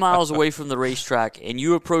 5 miles away from the racetrack, and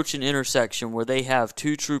you approach an intersection where they have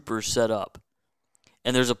 2 troopers set up.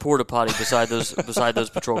 And there's a porta potty beside those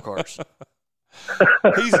patrol cars.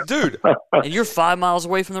 Dude. And you're 5 miles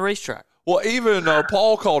away from the racetrack. Well, even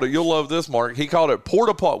Paul called it. You'll love this, Mark. He called it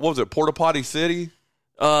porta potty. What was it? Porta potty city?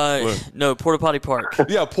 No, porta potty park.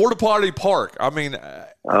 Yeah, porta potty park. I mean,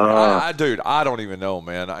 dude, I don't even know,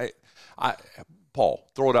 man. Paul,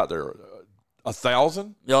 throw it out there.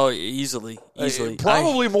 1,000? Oh, easily.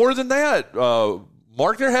 Probably more than that.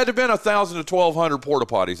 Mark, there had to have been 1,000 to 1,200 porta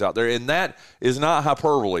potties out there, and that is not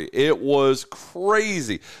hyperbole. It was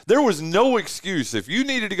crazy. There was no excuse. If you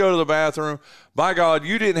needed to go to the bathroom, by God,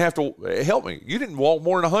 you didn't have to help me. You didn't walk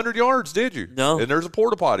more than 100 yards, did you? No. And there's a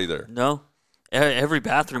porta potty there. No. Every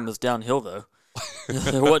bathroom was downhill, though.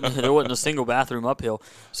 there wasn't a single bathroom uphill.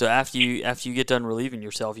 So after you get done relieving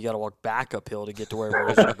yourself, you got to walk back uphill to get to wherever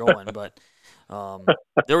it is you're going. But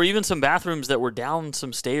there were even some bathrooms that were down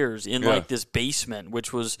some stairs in like this basement,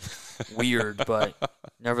 which was weird, but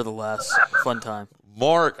nevertheless, fun time.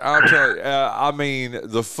 Mark, I'll tell you, I mean,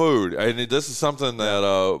 the food, and this is something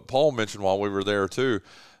that Paul mentioned while we were there too.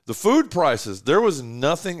 The food prices, there was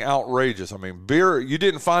nothing outrageous. I mean, beer, you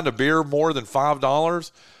didn't find a beer more than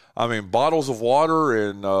 $5. I mean, bottles of water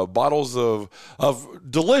and bottles of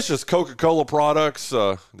delicious Coca-Cola products.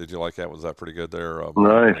 Did you like that? Was that pretty good there?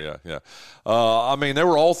 Nice. Yeah. I mean, they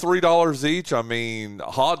were all $3 each. I mean,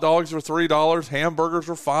 hot dogs were $3. Hamburgers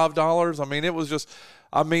were $5. I mean, it was just,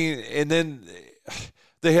 and then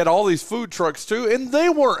they had all these food trucks too, and they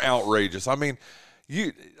weren't outrageous. I mean,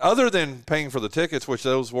 other than paying for the tickets, which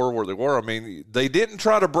those were where they were, I mean, they didn't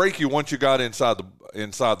try to break you once you got inside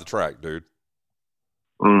the track, dude.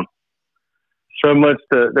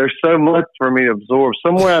 There's so much for me to absorb.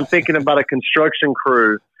 Somewhere I'm thinking about a construction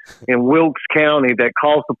crew in Wilkes County that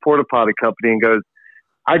calls the porta potty company and goes,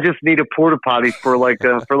 "I just need a porta potty for like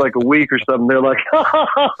a week or something." They're like,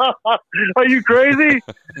 "Are you crazy?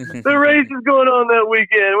 The race is going on that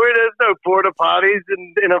weekend where there's no porta potties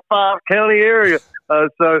in a 5-county area."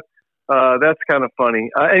 So That's kind of funny,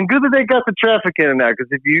 and good that they got the traffic in and out. Because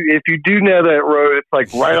if you do know that road, it's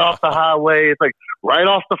like right off the highway. It's like right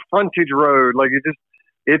off the frontage road. Like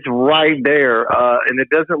it's right there, and it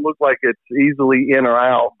doesn't look like it's easily in or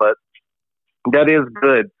out. But that is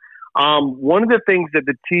good. One of the things that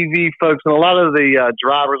the TV folks and a lot of the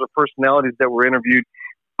drivers or personalities that were interviewed,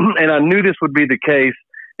 and I knew this would be the case,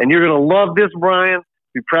 and you're going to love this, Brian.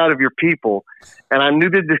 Be proud of your people. And I knew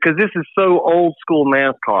that because this is so old school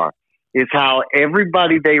NASCAR. Is how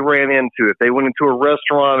everybody they ran into, if they went into a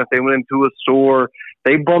restaurant, if they went into a store,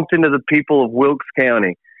 they bumped into the people of Wilkes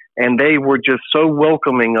County, and they were just so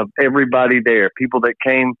welcoming of everybody there. People that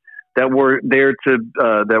came, that were there to,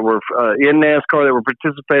 that were in NASCAR, that were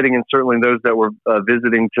participating, and certainly those that were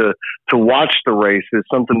visiting to watch the race. Is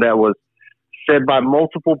something that was said by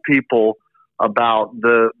multiple people about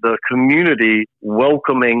the community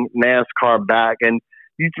welcoming NASCAR back. And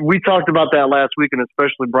we talked about that last week, and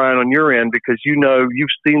especially, Brian, on your end, because you've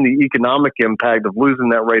seen the economic impact of losing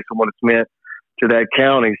that race and what it's meant to that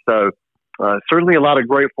county. So certainly a lot of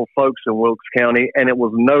grateful folks in Wilkes County, and it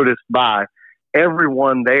was noticed by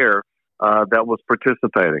everyone there that was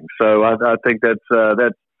participating. So I think that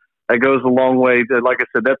goes a long way. Like I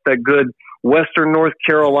said, that's that good Western North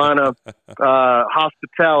Carolina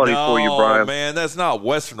hospitality for you, Brian. Man, that's not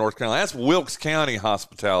Western North Carolina. That's Wilkes County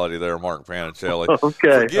hospitality there, Mark Panichelli.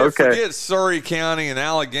 Forget Surrey County and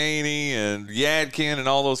Allegheny and Yadkin and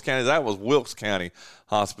all those counties. That was Wilkes County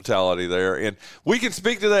hospitality there. And we can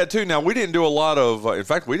speak to that, too. Now, we didn't do a lot of in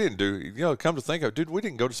fact, we didn't do, come to think of it, dude, we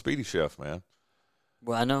didn't go to Speedy Chef, man.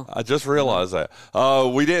 Well, I know. I just realized that.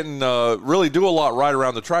 We didn't really do a lot right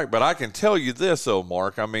around the track, but I can tell you this, though,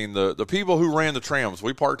 Mark. I mean, the people who ran the trams,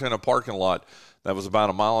 we parked in a parking lot that was about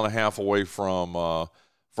 1.5 miles away from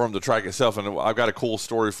the track itself, and I've got a cool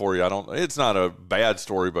story for you. It's not a bad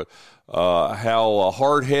story, but how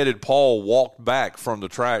hard-headed Paul walked back from the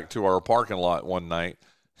track to our parking lot one night.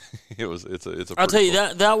 I'll tell you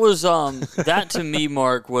that was that to me,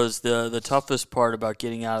 Mark, was the toughest part about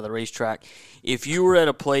getting out of the racetrack. If you were at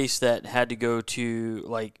a place that had to go to,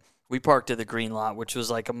 like, we parked at the green lot, which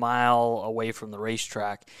was like 1 mile away from the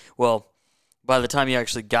racetrack. Well, by the time you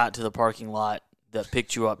actually got to the parking lot that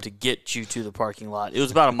picked you up to get you to the parking lot, it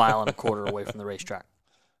was about 1.25 miles away from the racetrack.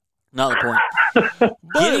 Not the point.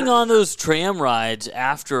 Getting on those tram rides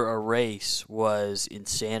after a race was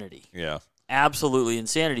insanity. Yeah. Absolutely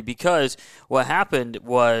insanity, because what happened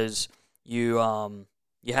was you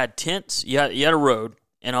had tents, you had a road,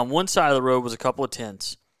 and on one side of the road was a couple of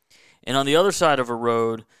tents, and on the other side of a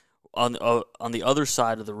road, on the other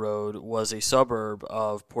side of the road was a suburb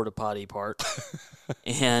of Porta Potty Park,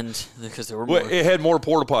 and because there were more. It had more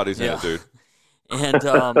porta potties in it, dude.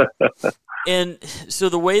 And so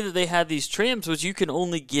the way that they had these trams was you can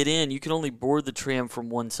only get in, you can only board the tram from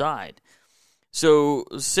one side. So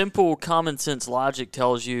simple common sense logic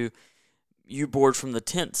tells you board from the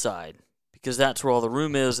tent side because that's where all the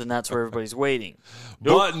room is and that's where everybody's waiting.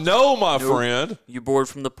 But no, my friend. You board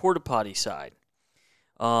from the porta potty side.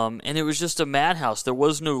 And it was just a madhouse. There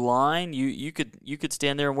was no line. You could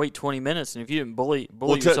stand there and wait 20 minutes, and if you didn't bully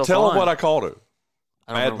yourself tell on, them what I called it.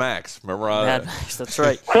 Mad Max. Remember? Mad Max, that's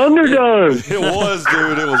right. Thunderdome. It was,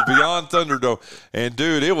 dude. It was beyond Thunderdome. And,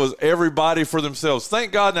 dude, it was everybody for themselves.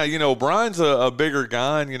 Thank God now, Brian's a bigger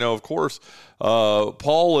guy. And, of course,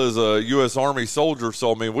 Paul is a U.S. Army soldier.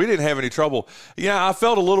 So, I mean, we didn't have any trouble. Yeah, I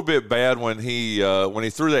felt a little bit bad when he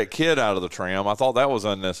threw that kid out of the tram. I thought that was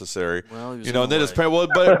unnecessary. Well, and then his parent,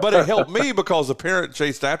 but it helped me because the parent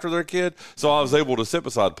chased after their kid. So I was able to sit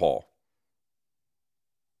beside Paul.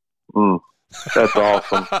 That's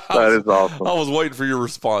awesome. That is awesome. I was waiting for your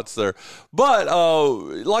response there. But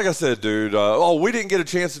like I said, dude, we didn't get a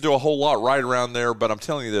chance to do a whole lot right around there, but I'm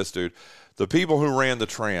telling you this, dude. The people who ran the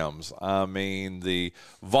trams, I mean, the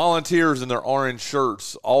volunteers in their orange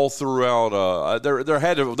shirts all throughout, there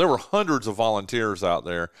were hundreds of volunteers out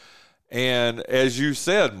there. And as you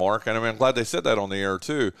said, Mark, and I mean, I'm glad they said that on the air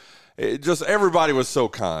too, just everybody was so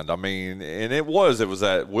kind. I mean, and it was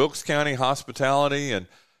that Wilkes County hospitality, and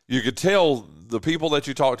you could tell the people that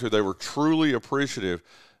you talked to, they were truly appreciative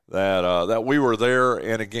that we were there.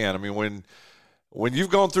 And again, I mean, when you've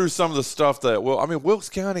gone through some of the stuff Wilkes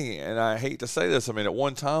County, and I hate to say this, I mean, at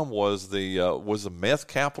one time was the meth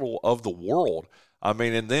capital of the world. I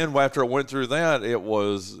mean, and then after it went through that, it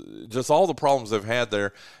was just all the problems they've had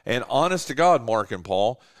there. And honest to God, Mark and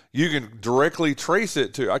Paul, you can directly trace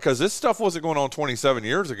it to, because this stuff wasn't going on 27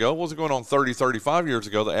 years ago. It wasn't going on 30, 35 years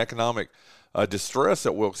ago, the economic distress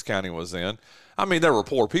that Wilkes County was in. I mean, there were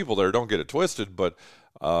poor people there, don't get it twisted, but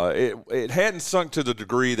it hadn't sunk to the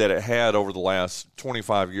degree that it had over the last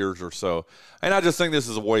 25 years or so. And I just think this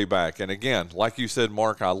is a way back. And again, like you said,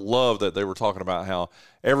 Mark, I love that they were talking about how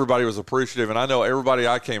everybody was appreciative. And I know everybody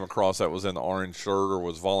I came across that was in the orange shirt or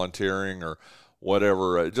was volunteering or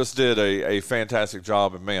whatever, just did a fantastic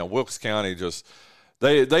job. And man, Wilkes County just,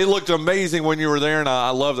 they looked amazing when you were there. And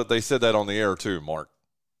I love that they said that on the air too, Mark.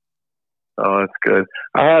 Oh, that's good.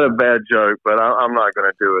 I had a bad joke, but I'm not going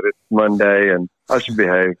to do it. It's Monday, and I should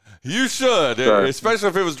behave. You should, especially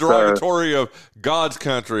if it was derogatory of God's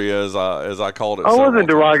country, as I called it. I wasn't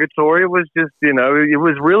derogatory. It was just, it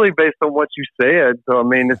was really based on what you said. So, I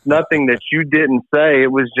mean, it's nothing that you didn't say.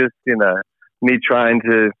 It was just, me trying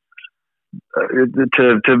to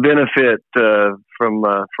benefit from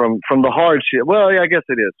the hardship. Well, yeah, I guess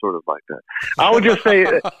it is sort of like that. I would just say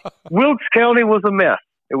Wilkes County was a mess.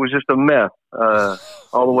 It was just a mess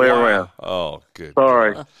all the way around. Oh, good.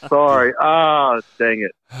 Sorry. Ah, dang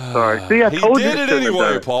it. Sorry. See, I told you. He did it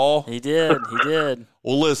anyway, Paul. He did.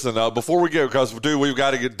 Well, listen, before we go, because, dude, we've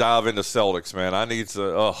got to dive into Celtics, man. I need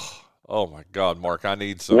some oh, my God, Mark. I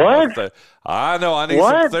need some. What? I know. I need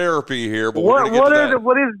some therapy here. But what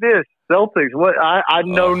is this? Celtics? What? I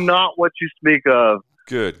know not what you speak of.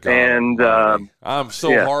 Good God. And I'm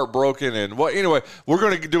so heartbroken. And anyway, we're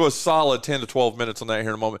going to do a solid 10 to 12 minutes on that here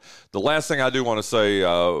in a moment. The last thing I do want to say,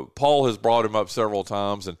 Paul has brought him up several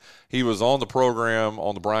times, and he was on the program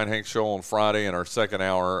on the Bryan Hanks Show on Friday in our second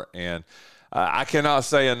hour, and I cannot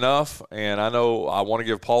say enough. And I know I want to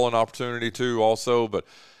give Paul an opportunity too also, but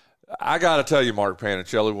I got to tell you, Mark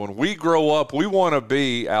Panichelli, when we grow up, we want to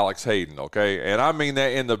be Alex Hayden, okay? And I mean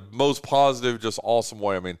that in the most positive, just awesome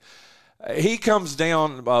way. I mean, he comes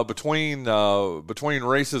down between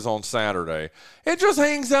races on Saturday and just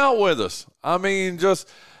hangs out with us. I mean,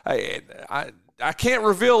 I can't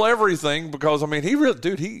reveal everything because, I mean,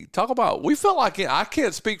 we felt like, I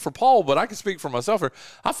can't speak for Paul, but I can speak for myself here.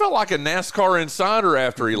 I felt like a NASCAR insider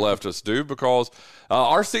after he left us, dude, because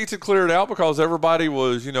our seats had cleared out because everybody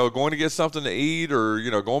was, going to get something to eat or,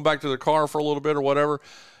 going back to the car for a little bit or whatever.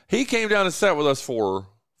 He came down and sat with us for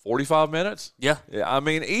 45 minutes? Yeah. I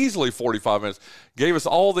mean, easily 45 minutes. Gave us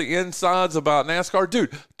all the insides about NASCAR.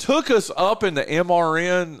 Dude, took us up in the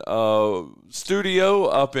MRN studio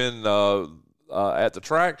up in at the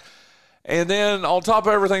track. And then on top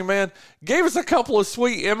of everything, man, gave us a couple of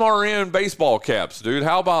sweet MRN baseball caps, dude.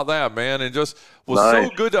 How about that, man? And just was so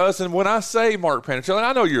good to us. And when I say Mark Panichelli, and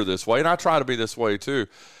I know you're this way, and I try to be this way too,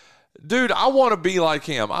 dude, I want to be like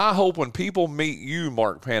him. I hope when people meet you,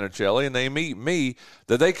 Mark Panichelli, and they meet me,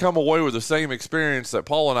 that they come away with the same experience that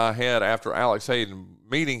Paul and I had after Alex Hayden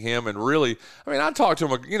meeting him. And really, I mean, I talked to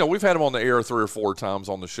him, we've had him on the air 3 or 4 times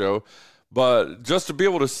on the show. But just to be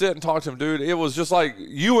able to sit and talk to him, dude, it was just like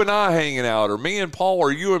you and I hanging out, or me and Paul, or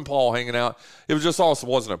you and Paul hanging out. It was just awesome,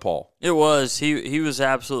 wasn't it, Paul? It was. He was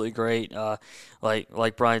absolutely great.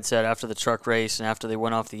 Like Bryan said, after the truck race and after they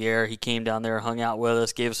went off the air, he came down there, hung out with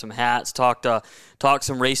us, gave us some hats, talked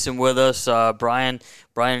some racing with us. Bryan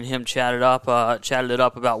and him chatted it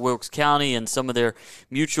up about Wilkes County and some of their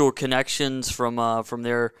mutual connections from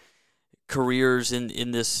their careers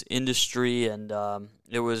in this industry, and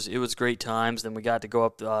it was great times. Then we got to go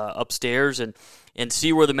up upstairs and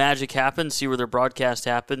see where the magic happens, see where their broadcast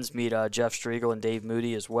happens, meet Jeff Striegel and Dave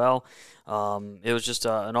Moody as well. It was just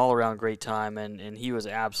an all-around great time, and he was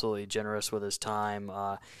absolutely generous with his time.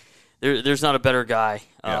 There's not a better guy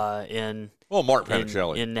in Mark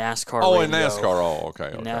Panichelli in NASCAR. Oh, radio, in NASCAR.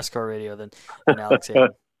 Okay. In NASCAR radio than Alex Hayden.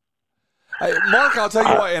 Hey, Mark, I'll tell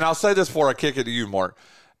you what, and I'll say this before I kick it to you, Mark.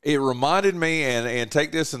 It reminded me, and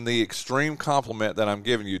take this in the extreme compliment that I'm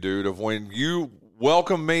giving you, dude, of when you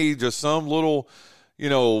welcome me, just some little,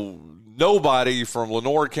 nobody from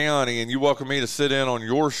Lenoir County, and you welcome me to sit in on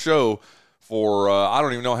your show for, I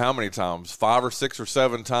don't even know how many times, 5 or 6 or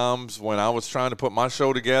 7 times when I was trying to put my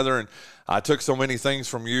show together, and I took so many things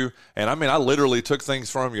from you. And, I mean, I literally took things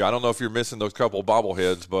from you. I don't know if you're missing those couple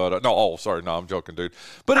bobbleheads, but no, I'm joking, dude.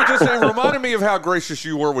 But it reminded me of how gracious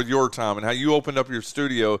you were with your time and how you opened up your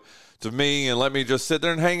studio to me and let me just sit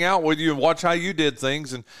there and hang out with you and watch how you did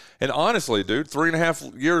things. And honestly, dude,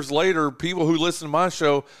 3.5 years later, people who listen to my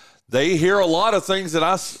show, they hear a lot of things that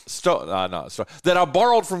that I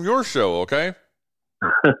borrowed from your show, okay?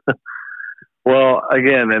 Well,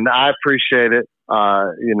 again, and I appreciate it.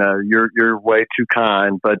 You're way too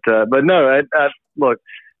kind, but no, look.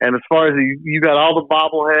 And as far as you got all the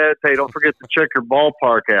bobbleheads, hey, don't forget to check your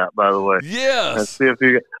ballpark out, by the way. Yes. And see if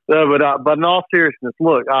you. But in all seriousness,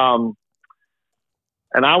 look. And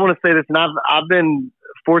I want to say this, and I've been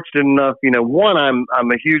fortunate enough. One,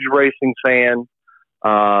 I'm a huge racing fan.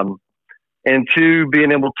 and two,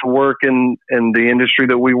 being able to work in the industry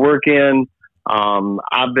that we work in.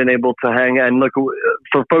 I've been able to hang and look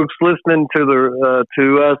for folks listening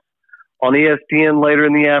to us on ESPN later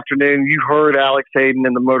in the afternoon. You heard Alex Hayden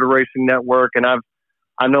in the Motor Racing Network, and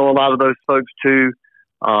I know a lot of those folks too.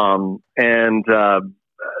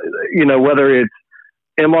 Whether it's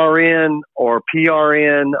MRN or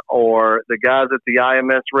PRN or the guys at the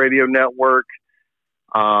IMS Radio Network,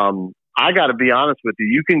 I got to be honest with you.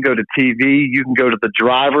 You can go to TV, you can go to the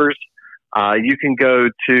drivers, you can go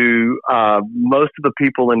to most of the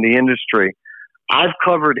people in the industry. I've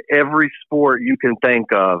covered every sport you can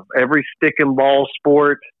think of, every stick and ball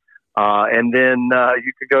sport, and then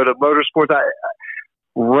you could go to motorsports.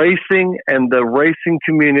 Racing and the racing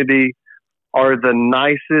community are the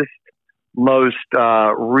nicest, most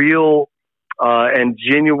real and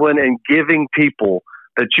genuine and giving people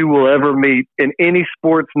that you will ever meet in any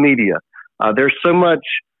sports media. There's so much,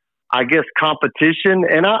 I guess, competition,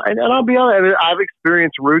 and I'll be honest, I've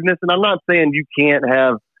experienced rudeness, and I'm not saying you can't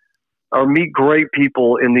have or meet great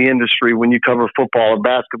people in the industry when you cover football or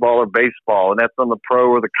basketball or baseball, and that's on the pro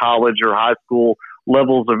or the college or high school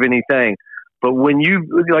levels of anything. But when you,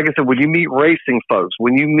 like I said, when you meet racing folks,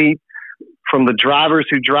 when you meet from the drivers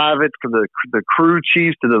who drive it, to the crew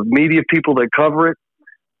chiefs, to the media people that cover it,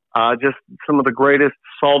 just some of the greatest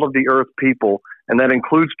salt of the earth people, and that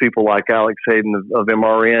includes people like Alex Hayden of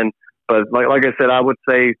MRN. But like I said, I would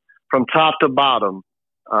say from top to bottom,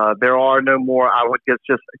 there are no more, I would guess,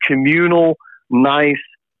 just communal, nice,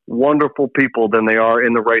 wonderful people than they are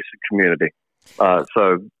in the racing community.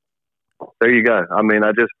 So there you go. I mean,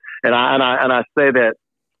 I say that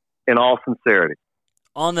in all sincerity.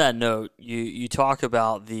 On that note, you talk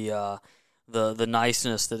about the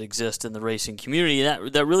niceness that exists in the racing community,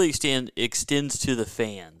 and that really extends to the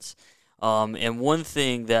fans. And one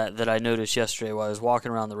thing that I noticed yesterday while I was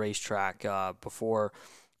walking around the racetrack before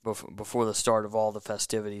the start of all the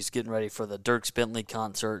festivities, getting ready for the Dierks Bentley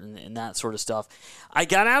concert and that sort of stuff, I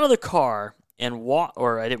got out of the car and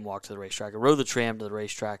I didn't walk to the racetrack. I rode the tram to the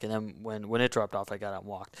racetrack, and then when it dropped off, I got out and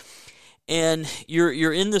walked. And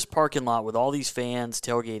you're in this parking lot with all these fans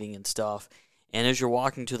tailgating and stuff, and as you're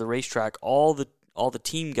walking to the racetrack, all the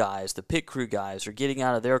team guys, the pit crew guys, are getting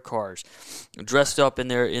out of their cars, dressed up in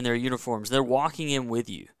their uniforms. They're walking in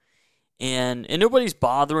with you, and nobody's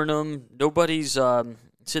bothering them. Nobody's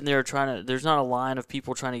sitting there there's not a line of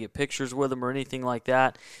people trying to get pictures with them or anything like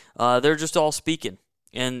that. They're just all speaking,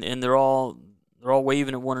 and they're all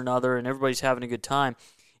waving at one another, and everybody's having a good time.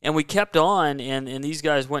 And we kept on, and these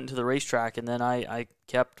guys went into the racetrack, and then I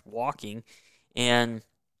kept walking. And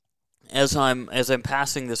as I'm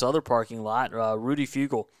passing this other parking lot, Rudy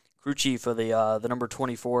Fugel, crew chief of the number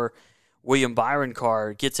 24 William Byron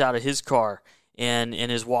car, gets out of his car and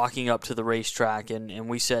is walking up to the racetrack, and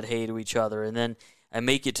we said hey to each other. And then I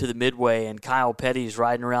make it to the midway, and Kyle Petty's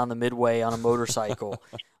riding around the midway on a motorcycle.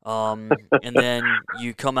 And then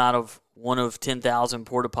you come out of one of 10,000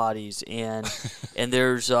 porta potties, and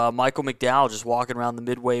there's Michael McDowell just walking around the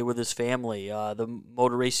midway with his family. The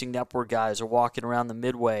Motor Racing Network guys are walking around the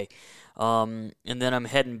midway. And then I'm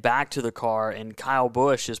heading back to the car, and Kyle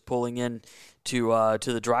Busch is pulling in to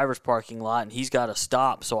the driver's parking lot, and he's got to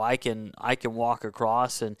stop so I can walk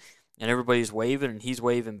across, and everybody's waving, and he's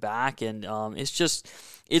waving back, and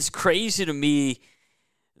it's crazy to me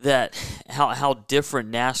that how different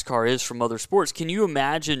NASCAR is from other sports. Can you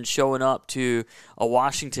imagine showing up to a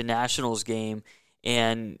Washington Nationals game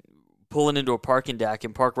and pulling into a parking deck,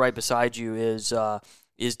 and parked right beside you is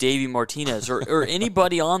Davey Martinez or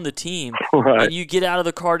anybody on the team, right, and you get out of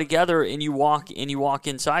the car together and you walk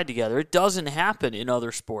inside together? It doesn't happen in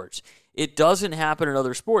other sports.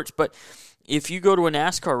 But if you go to a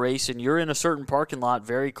NASCAR race and you're in a certain parking lot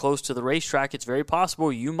very close to the racetrack, it's very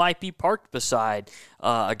possible you might be parked beside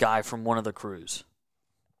a guy from one of the crews.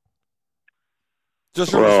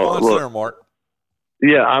 Just your response there, Mark.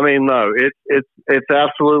 Yeah, I mean, no, it's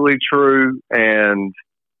absolutely true, and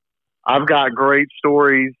I've got great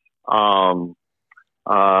stories. The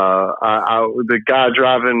guy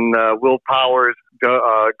driving Will Powers'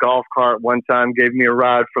 golf cart one time gave me a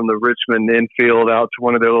ride from the Richmond infield out to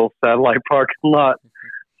one of their little satellite parking lots.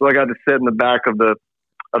 So I got to sit in the back of the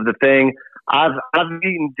thing. I've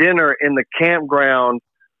eaten dinner in the campground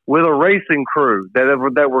with a racing crew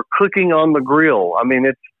that were cooking on the grill. I mean,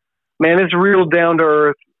 it's real down to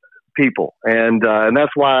earth people, and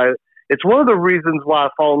that's why it's one of the reasons why I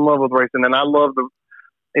fall in love with racing. And I love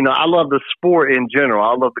the sport in general.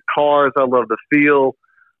 I love the cars. I love the feel.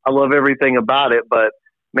 I love everything about it, but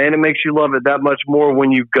man, it makes you love it that much more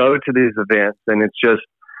when you go to these events. And it's just,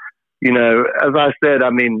 as I said, I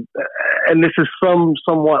mean, and this is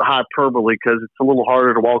somewhat hyperbole because it's a little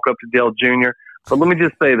harder to walk up to Dale Jr., but let me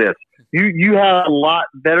just say this. You have a lot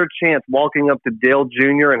better chance walking up to Dale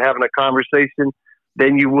Jr. and having a conversation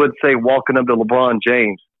than you would, say, walking up to LeBron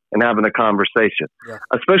James and having a conversation,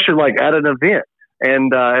 especially like at an event.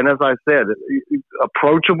 And as I said,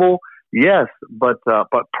 approachable, yes, but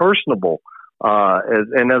personable.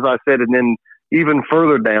 And as I said, and then even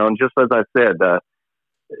further down, just as I said,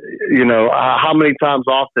 how many times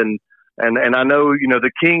often, and I know,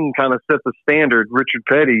 the king kind of sets a standard, Richard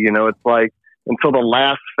Petty, it's like until the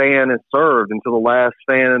last fan is served, until the last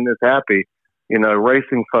fan is happy,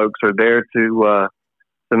 racing folks are there to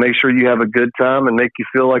make sure you have a good time and make you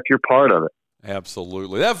feel like you're part of it.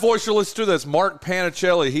 Absolutely. That voice you're listening to, that's Mark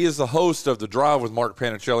Panichelli. He is the host of The Drive with Mark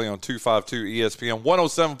Panichelli on 252 ESPN,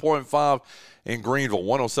 107.5 in Greenville,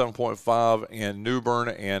 107.5 in New Bern,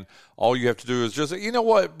 and all you have to do is just, you know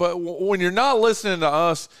what, but when you're not listening to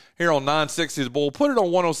us here on 960 The Bull, put it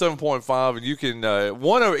on 107.5, and you can,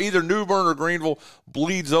 one of either New Bern or Greenville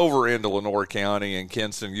bleeds over into Lenore County and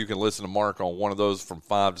Kinston. You can listen to Mark on one of those from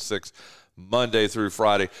 5 to 6 Monday through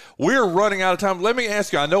Friday. We're running out of time. Let me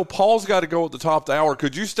ask you, I know Paul's got to go at the top of the hour.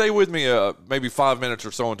 Could you stay with me maybe 5 minutes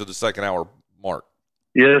or so into the second hour, Mark?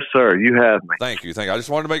 Yes, sir. You have me. Thank you. I just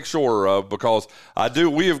wanted to make sure because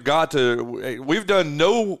we've done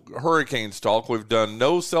no Hurricanes talk. We've done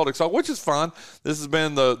no Celtics talk, which is fine. This has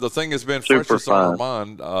been the thing has been freshest on our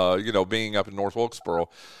mind, being up in North Wilkesboro.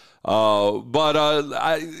 But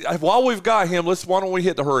while we've got him, why don't we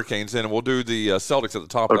hit the Hurricanes in, and we'll do the Celtics at the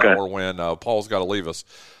top of the hour when Paul's got to leave us.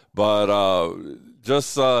 But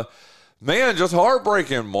just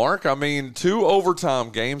heartbreaking, Mark. I mean, 2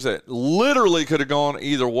 overtime games that literally could have gone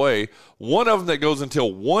either way. One of them that goes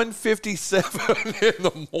until 1:57 in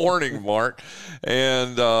the morning, Mark.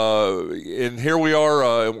 And here we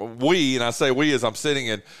are, and I say we as I'm sitting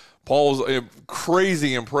in Paul's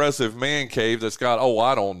crazy impressive man cave that's got,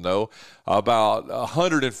 I don't know, about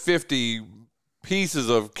 150 pieces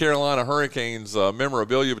of Carolina Hurricanes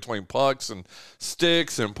memorabilia between pucks and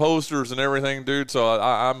sticks and posters and everything, dude. So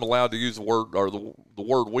I'm allowed to use the word, or the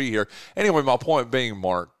word we here. Anyway, my point being,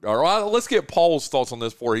 Mark, let's get Paul's thoughts on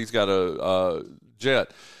this before he's got a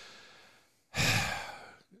jet.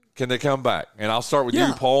 Can they come back? And I'll start with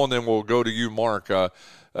you, Paul, and then we'll go to you, Mark.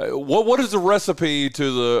 What is the recipe to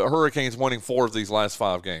the Hurricanes winning 4 of these last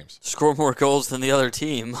 5 games? Score more goals than the other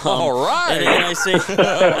team. All right. And I say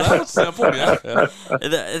that was simple. Yeah.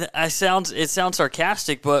 It sounds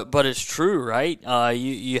sarcastic, but it's true, right?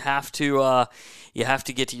 You have to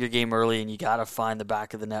get to your game early, and you got to find the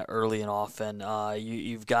back of the net early and often.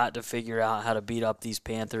 You've got to figure out how to beat up these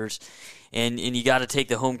Panthers, and you got to take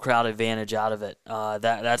the home crowd advantage out of it.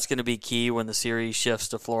 That's going to be key when the series shifts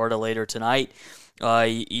to Florida later tonight.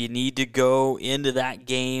 You need to go into that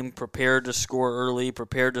game prepared to score early,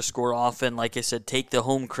 prepared to score often. Like I said, take the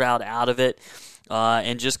home crowd out of it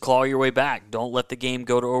and just claw your way back. Don't let the game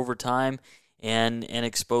go to overtime and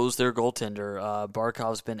expose their goaltender.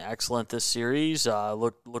 Barkov's been excellent this series,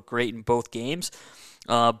 looked great in both games.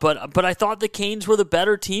 But I thought the Canes were the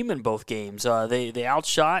better team in both games. They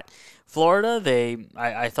outshot Florida.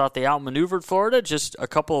 I thought they outmaneuvered Florida. Just a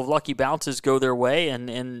couple of lucky bounces go their way,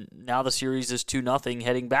 and now the series is 2-0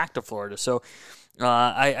 heading back to Florida. So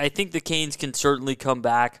I think the Canes can certainly come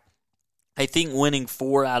back. I think winning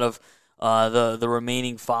 4 out of the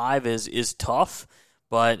remaining 5 is tough,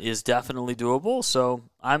 but is definitely doable. So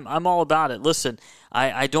I'm all about it. Listen,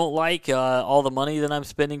 I don't like all the money that I'm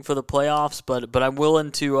spending for the playoffs, but I'm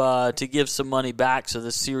willing to give some money back so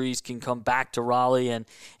this series can come back to Raleigh and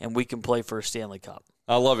we can play for a Stanley Cup.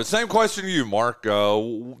 I love it. Same question to you, Mark.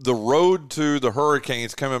 The road to the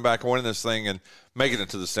Hurricanes coming back and winning this thing and making it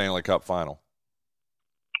to the Stanley Cup final.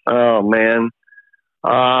 Oh, man.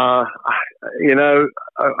 All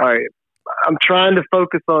right. I'm trying to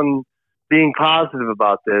focus on being positive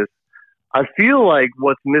about this. I feel like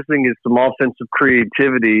what's missing is some offensive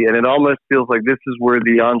creativity, and it almost feels like this is where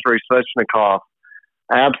the Andrei Svechnikov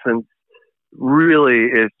absence really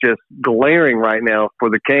is just glaring right now for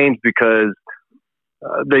the Canes because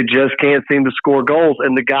they just can't seem to score goals.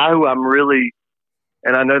 And the guy who I'm really,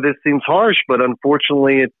 and I know this seems harsh, but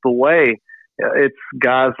unfortunately it's the way, it's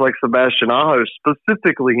guys like Sebastian Aho,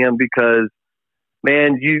 specifically him, because,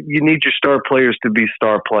 man, you need your star players to be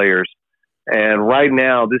star players. And right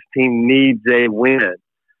now, this team needs a win.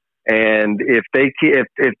 And if they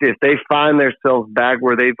find themselves back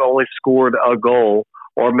where they've only scored a goal,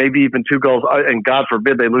 or maybe even 2 goals, and God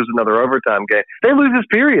forbid they lose another overtime game, they lose this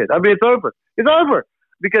period. I mean, it's over. It's over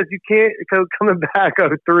because you can't coming back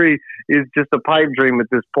 0-3 is just a pipe dream at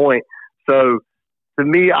this point. So to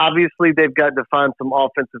me, obviously, they've got to find some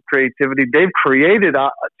offensive creativity. They've created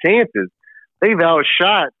chances. They've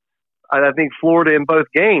outshot, I think, Florida in both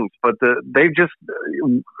games, but they just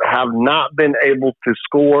have not been able to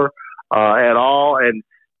score at all. And,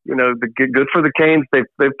 you know, good for the Canes.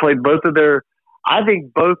 They've played both of their – I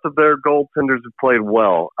think both of their goaltenders have played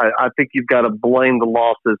well. I think you've got to blame the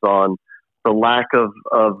losses on the lack of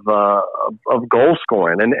goal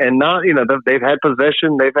scoring. And not, you know, they've had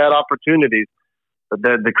possession, they've had opportunities, but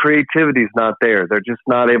the creativity is not there. They're just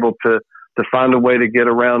not able to find a way to get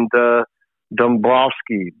around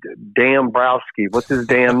Dombrowski. What's his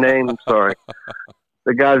damn name? I'm sorry.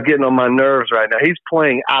 The guy's getting on my nerves right now. He's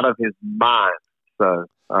playing out of his mind. So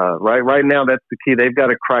right now, that's the key. They've got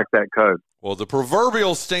to crack that code. Well, the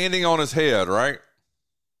proverbial standing on his head, right?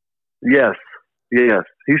 Yes.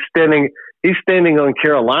 He's standing on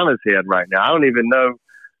Carolina's head right now. I don't even know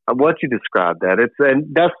what you describe that.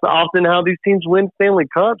 And that's often how these teams win Stanley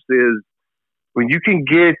Cups is when you can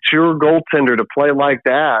get your goaltender to play like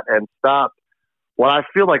that and stop. Well, I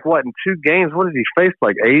feel like in 2 games, what did he face?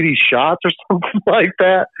 Like 80 shots or something like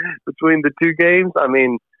that between the 2 games. I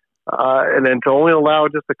mean, and then to only allow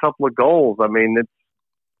just a couple of goals. I mean,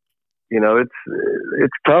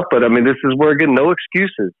 it's tough, but I mean, this is where, again, no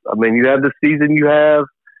excuses. I mean, you have the season you have,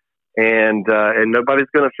 and nobody's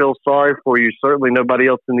going to feel sorry for you. Certainly nobody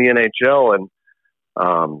else in the NHL. And,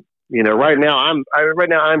 right now I'm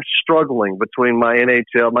struggling between my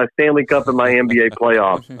NHL, my Stanley Cup, and my NBA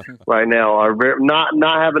playoffs. Right now, are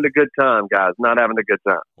not having a good time, guys. Not having a good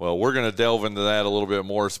time. Well, we're going to delve into that a little bit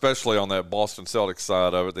more, especially on that Boston Celtics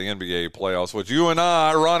side of it, the NBA playoffs. Which you and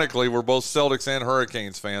I, ironically, we're both Celtics and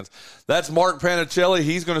Hurricanes fans. That's Mark Panichelli.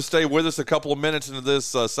 He's going to stay with us a couple of minutes into this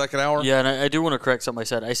second hour. Yeah, and I do want to correct something I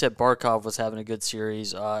said. I said Barkov was having a good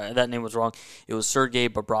series. That name was wrong. It was Sergei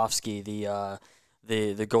Bobrovsky,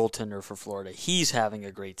 the goaltender for Florida. He's having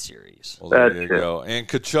a great series. Well, there you go. And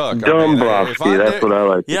Kachuk. Dombrowski, that's what I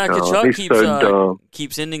like to call him. Kachuk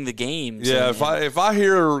keeps ending the games. Yeah, if I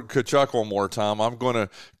hear Kachuk one more time, I'm going to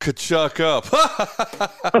Kachuk up.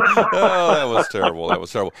 Oh, that was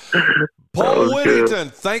terrible. Paul Whittington,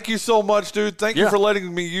 thank you so much, dude. Thank you for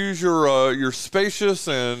letting me use your spacious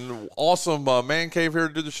and awesome man cave here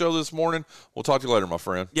to do the show this morning. We'll talk to you later, my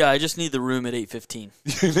friend. Yeah, I just need the room at 8:15.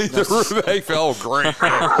 You need the room at 8:15. Oh, great.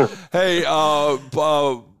 Hey,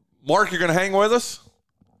 Mark, you're going to hang with us?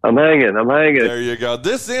 I'm hanging. There you go.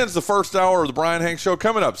 This ends the first hour of the Bryan Hanks Show.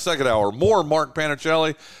 Coming up, second hour, more Mark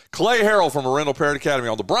Panichelli, Clay Harrell from Arundel Parrott Academy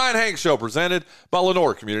on the Bryan Hanks Show, presented by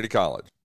Lenore Community College.